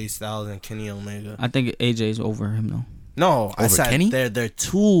 AJ Styles and Kenny Omega. I think AJ's over him though. No, I Over said Kenny? they're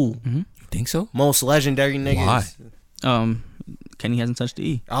two You think so? most legendary niggas. Why? Kenny hasn't touched the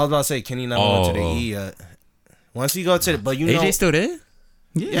E. I was about to say Kenny never went to the Oh. E yet. Once you go to the, but you AJ know, still there?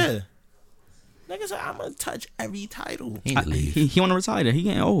 yeah. Niggas said I'm gonna touch every title. He need to leave. He want to retire. He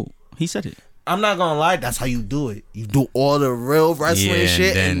getting old. He said it. I'm not gonna lie, that's how you do it. You do all the real wrestling Yeah, and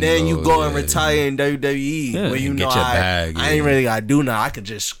shit, and then then you go, go and yeah. retire in WWE. Yeah. Where you And know get your I bag, ain't yeah. really gotta do nothing. I could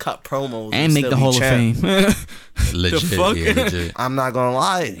just cut promos And make still the be Hall of champ. Fame. Legit, fuck? yeah, legit. I'm not gonna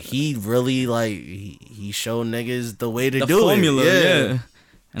lie, he really like he showed niggas the way to the do formula, it. yeah.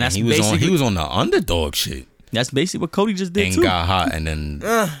 And that's he was basically on the underdog shit that's basically what Cody just did and too. got hot and then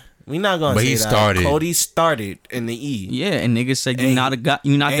We not gonna But say he that. started. Cody started in the E. Yeah, and niggas said you And- not a guy.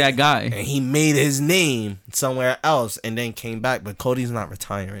 You not that And guy. he made his name somewhere else and then came back. But Cody's not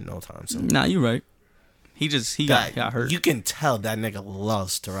retiring no time soon. Nah, you right. He got hurt. You can tell that nigga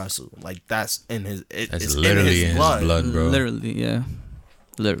loves to wrestle. Like that's in his. that's It's literally in his blood. bro. Literally, yeah.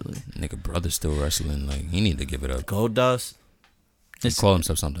 Literally. Nigga, brother still wrestling. Like he need to give it up. Gold Dust. He It's call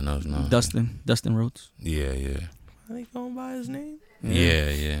himself something else now. Dustin Rhodes. Yeah. Are they going by his name?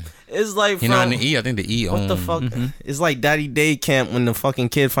 Yeah. It's like He from not in the E. I think the E. what the fuck? It's like Daddy Day Camp when the fucking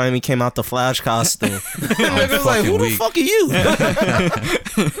kid finally came out the Flash costume. Niggas like, who the weak. fuck are you?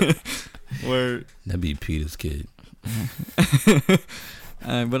 Word. That'd be Peter's kid.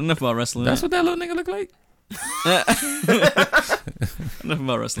 But enough about wrestling. That's what that little nigga look like. Enough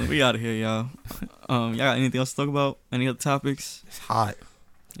about wrestling. We out of here, y'all. Y'all got anything else to talk about? Any other topics? It's hot.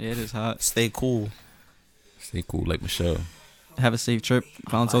 Yeah, it is hot. Stay cool. Stay cool like Michelle. Have a safe trip.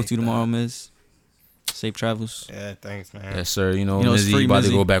 If I don't talk to you tomorrow, Miz. Safe travels. Yeah, thanks, man. Yes, sir. You know it's Mizzy free about to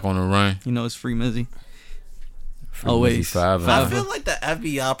Mizzy. go back on the run. You know it's free Mizzy. Free Always. Mizzy forever. I feel like the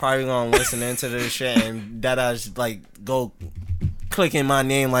FBI probably gonna listen into this shit and that I just like go clicking my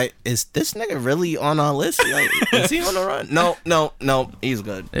name like, is this nigga really on our list? Like, is he on the run? No, he's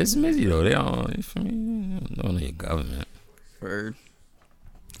good. It's Mizzy though. They don't. For me, don't know your government. Word.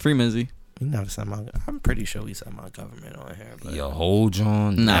 Free Mizzy. He never said my. I'm pretty sure he said my government on here, but Your whole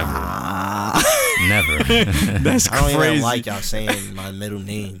John. Nah. Never. That's I don't crazy. even like y'all saying my middle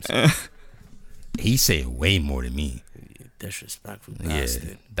names. He said way more than me. Disrespectful Yeah,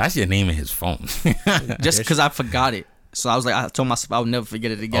 bastard. that's your name in his phone. Just because I forgot it. So I was like, I told myself I would never forget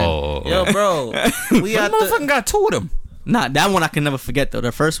it again. Oh, Yo, bro, we that at the. motherfucking got two of them. Nah, that one I can never forget though.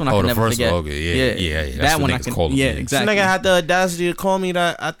 The first one I Oh, can the never first forget. one, okay, yeah. That's That what one I niggas can. call him, Yeah, yeah. This exactly. nigga had the audacity to call me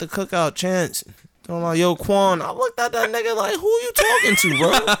that at the cookout chance. I'm like, yo, Quan. I looked at that nigga like, who you talking to,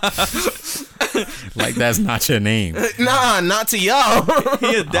 bro? Like that's not your name. Nah, not to y'all.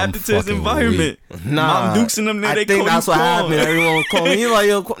 He adapted to his fucking environment. Nah, Mom Dukes and them there, I they think call that's you what Quan. happened. Everyone was calling me like,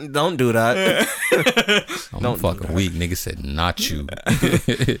 yo, Quan. Don't do that. I'm fucking weak. Nigga said not you.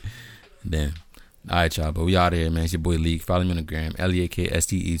 Damn. All right, y'all. But we out of here, man. It's your boy Leak. Follow me on the gram.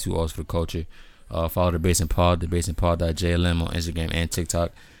 LEAKSTE 2 R's for the culture. Follow the Basement Pod, thebasement.pod.jlm on Instagram and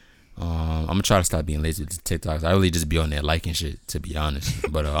TikTok. I'm gonna try to stop being lazy with the TikToks. I really just be on there liking shit, to be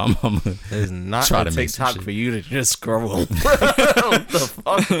honest. But I'm There's not Try a to make some TikTok shit. for you to just scroll. What the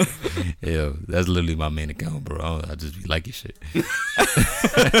fuck? yeah, that's literally my main account, bro. I just be liking shit.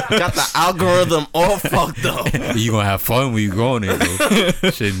 Got the algorithm all fucked up. You gonna have fun when you go on it, though.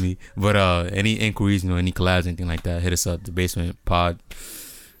 Shit me. But any inquiries, any collabs, anything like that, hit us up. The Basement Pod.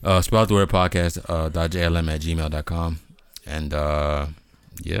 Spell out the word podcast. .jlm@gmail.com. And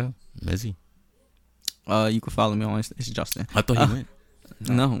yeah, Mizzy. You can follow me on Insta. It's Justin. I thought he went.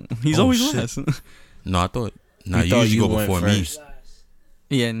 No, he's Oh, always shit. last. No, I thought. No, You you thought usually you go went before me. first.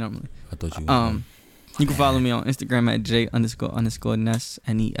 Yeah, normally. I thought you. Went You can follow me on Instagram at J__Ness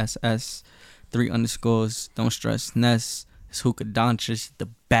NESS 3 underscores. Don't stress Ness. It's Hookah Doncic, the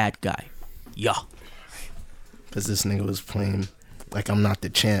bad guy. Yo. Because this nigga was playing like I'm not the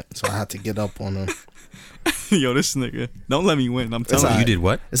champ, so I had to get up on him. Yo, this nigga. Don't let me win. I'm telling Oh, you. you did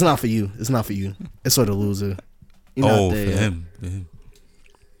what? It's not for you. It's not for you. It's for the loser. You're Oh, not for there yet. him. For him.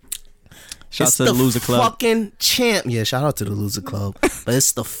 Shout out It's to the Loser Club. Fucking champ. Yeah, shout out to the Loser Club. But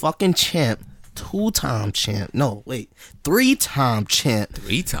it's the fucking champ. 2-time champ. No, wait. 3-time champ.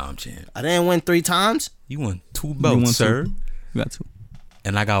 3-time champ. I didn't win 3 times. You won 2 You belts, won sir. two. You got 2.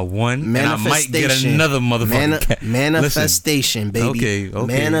 And I got 1. And I might get Manifestation. another motherfucking cat. Manifestation, baby. Okay.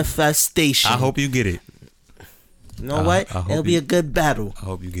 Manifestation. I hope you get it. You know what? I hope It'll be you- a good battle. I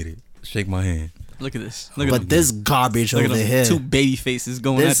hope you get it. Shake my hand. Look at this. Look at But them. this garbage Look at over them. here. 2 baby faces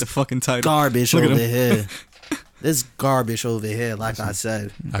going This at the fucking title. Garbage Look at over them. here. This garbage over here, like I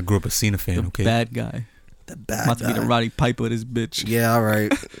said. I grew up a Cena fan, The okay? bad guy. The bad About to be the guy. Roddy Piper of this bitch. Yeah, all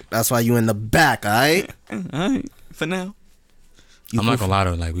right. That's why you in the back, all right? Alright. For now. I'm not gonna lie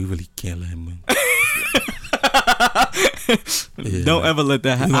to her, like, we really can't let him win. Yeah, Don't like, ever let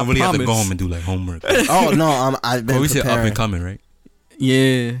that You happen. don't really I have to go promise. home and do, like, homework. Oh, no, I've been But we said up preparing. and coming, right?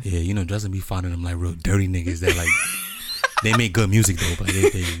 Yeah. Yeah, Justin be finding them, like, real dirty niggas that, like, they make good music, though, but they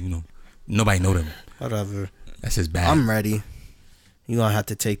nobody know them. Whatever. That's just bad. I'm ready. You gonna have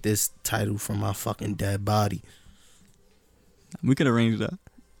to take this title from my fucking dead body. We could arrange that.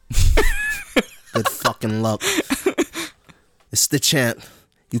 Good fucking luck. It's the champ.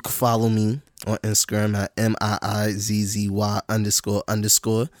 You can follow me on Instagram at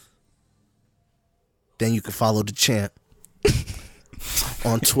MIIZZY__. Then you can follow the champ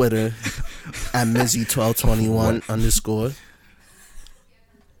on Twitter at Mizzy1221_.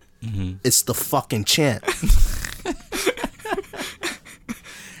 It's the fucking champ.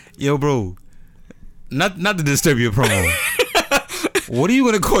 Yo, bro. Not to disturb your promo. What are you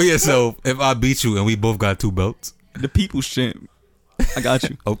gonna call yourself if I beat you and we both got 2 belts? The people's champ. I got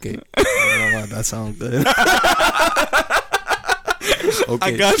you. Okay. You know what? That sounds good.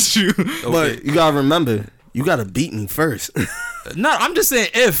 Okay. I got you. But you gotta remember, you gotta beat me first. No, I'm just saying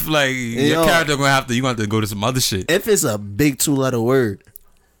if, like, your Yo. character you gonna have to go to some other shit. If it's a big 2-letter word,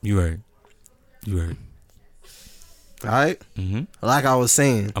 You heard. alright? Mm-hmm. Like I was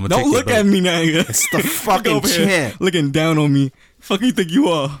saying, I'm gonna Don't look at me now. it's the fucking over here champ. looking down on me. Fuck you think you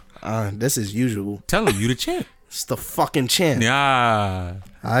are? This is usual. Tell him you the champ. It's the fucking champ. Yeah.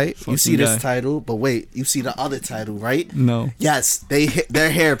 Alright, you see guy. this title, but wait, you see the other title, right? No. Yes,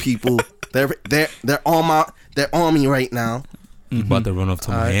 they're here, people. They're on me right now. You about to run off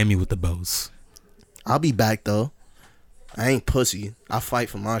to Miami with the belts. I'll be back though. I ain't pussy. I fight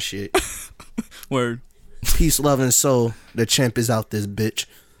for my shit. Word. Peace, love, and soul. The champ is out this bitch,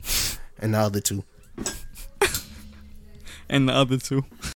 and the other two. And the other two.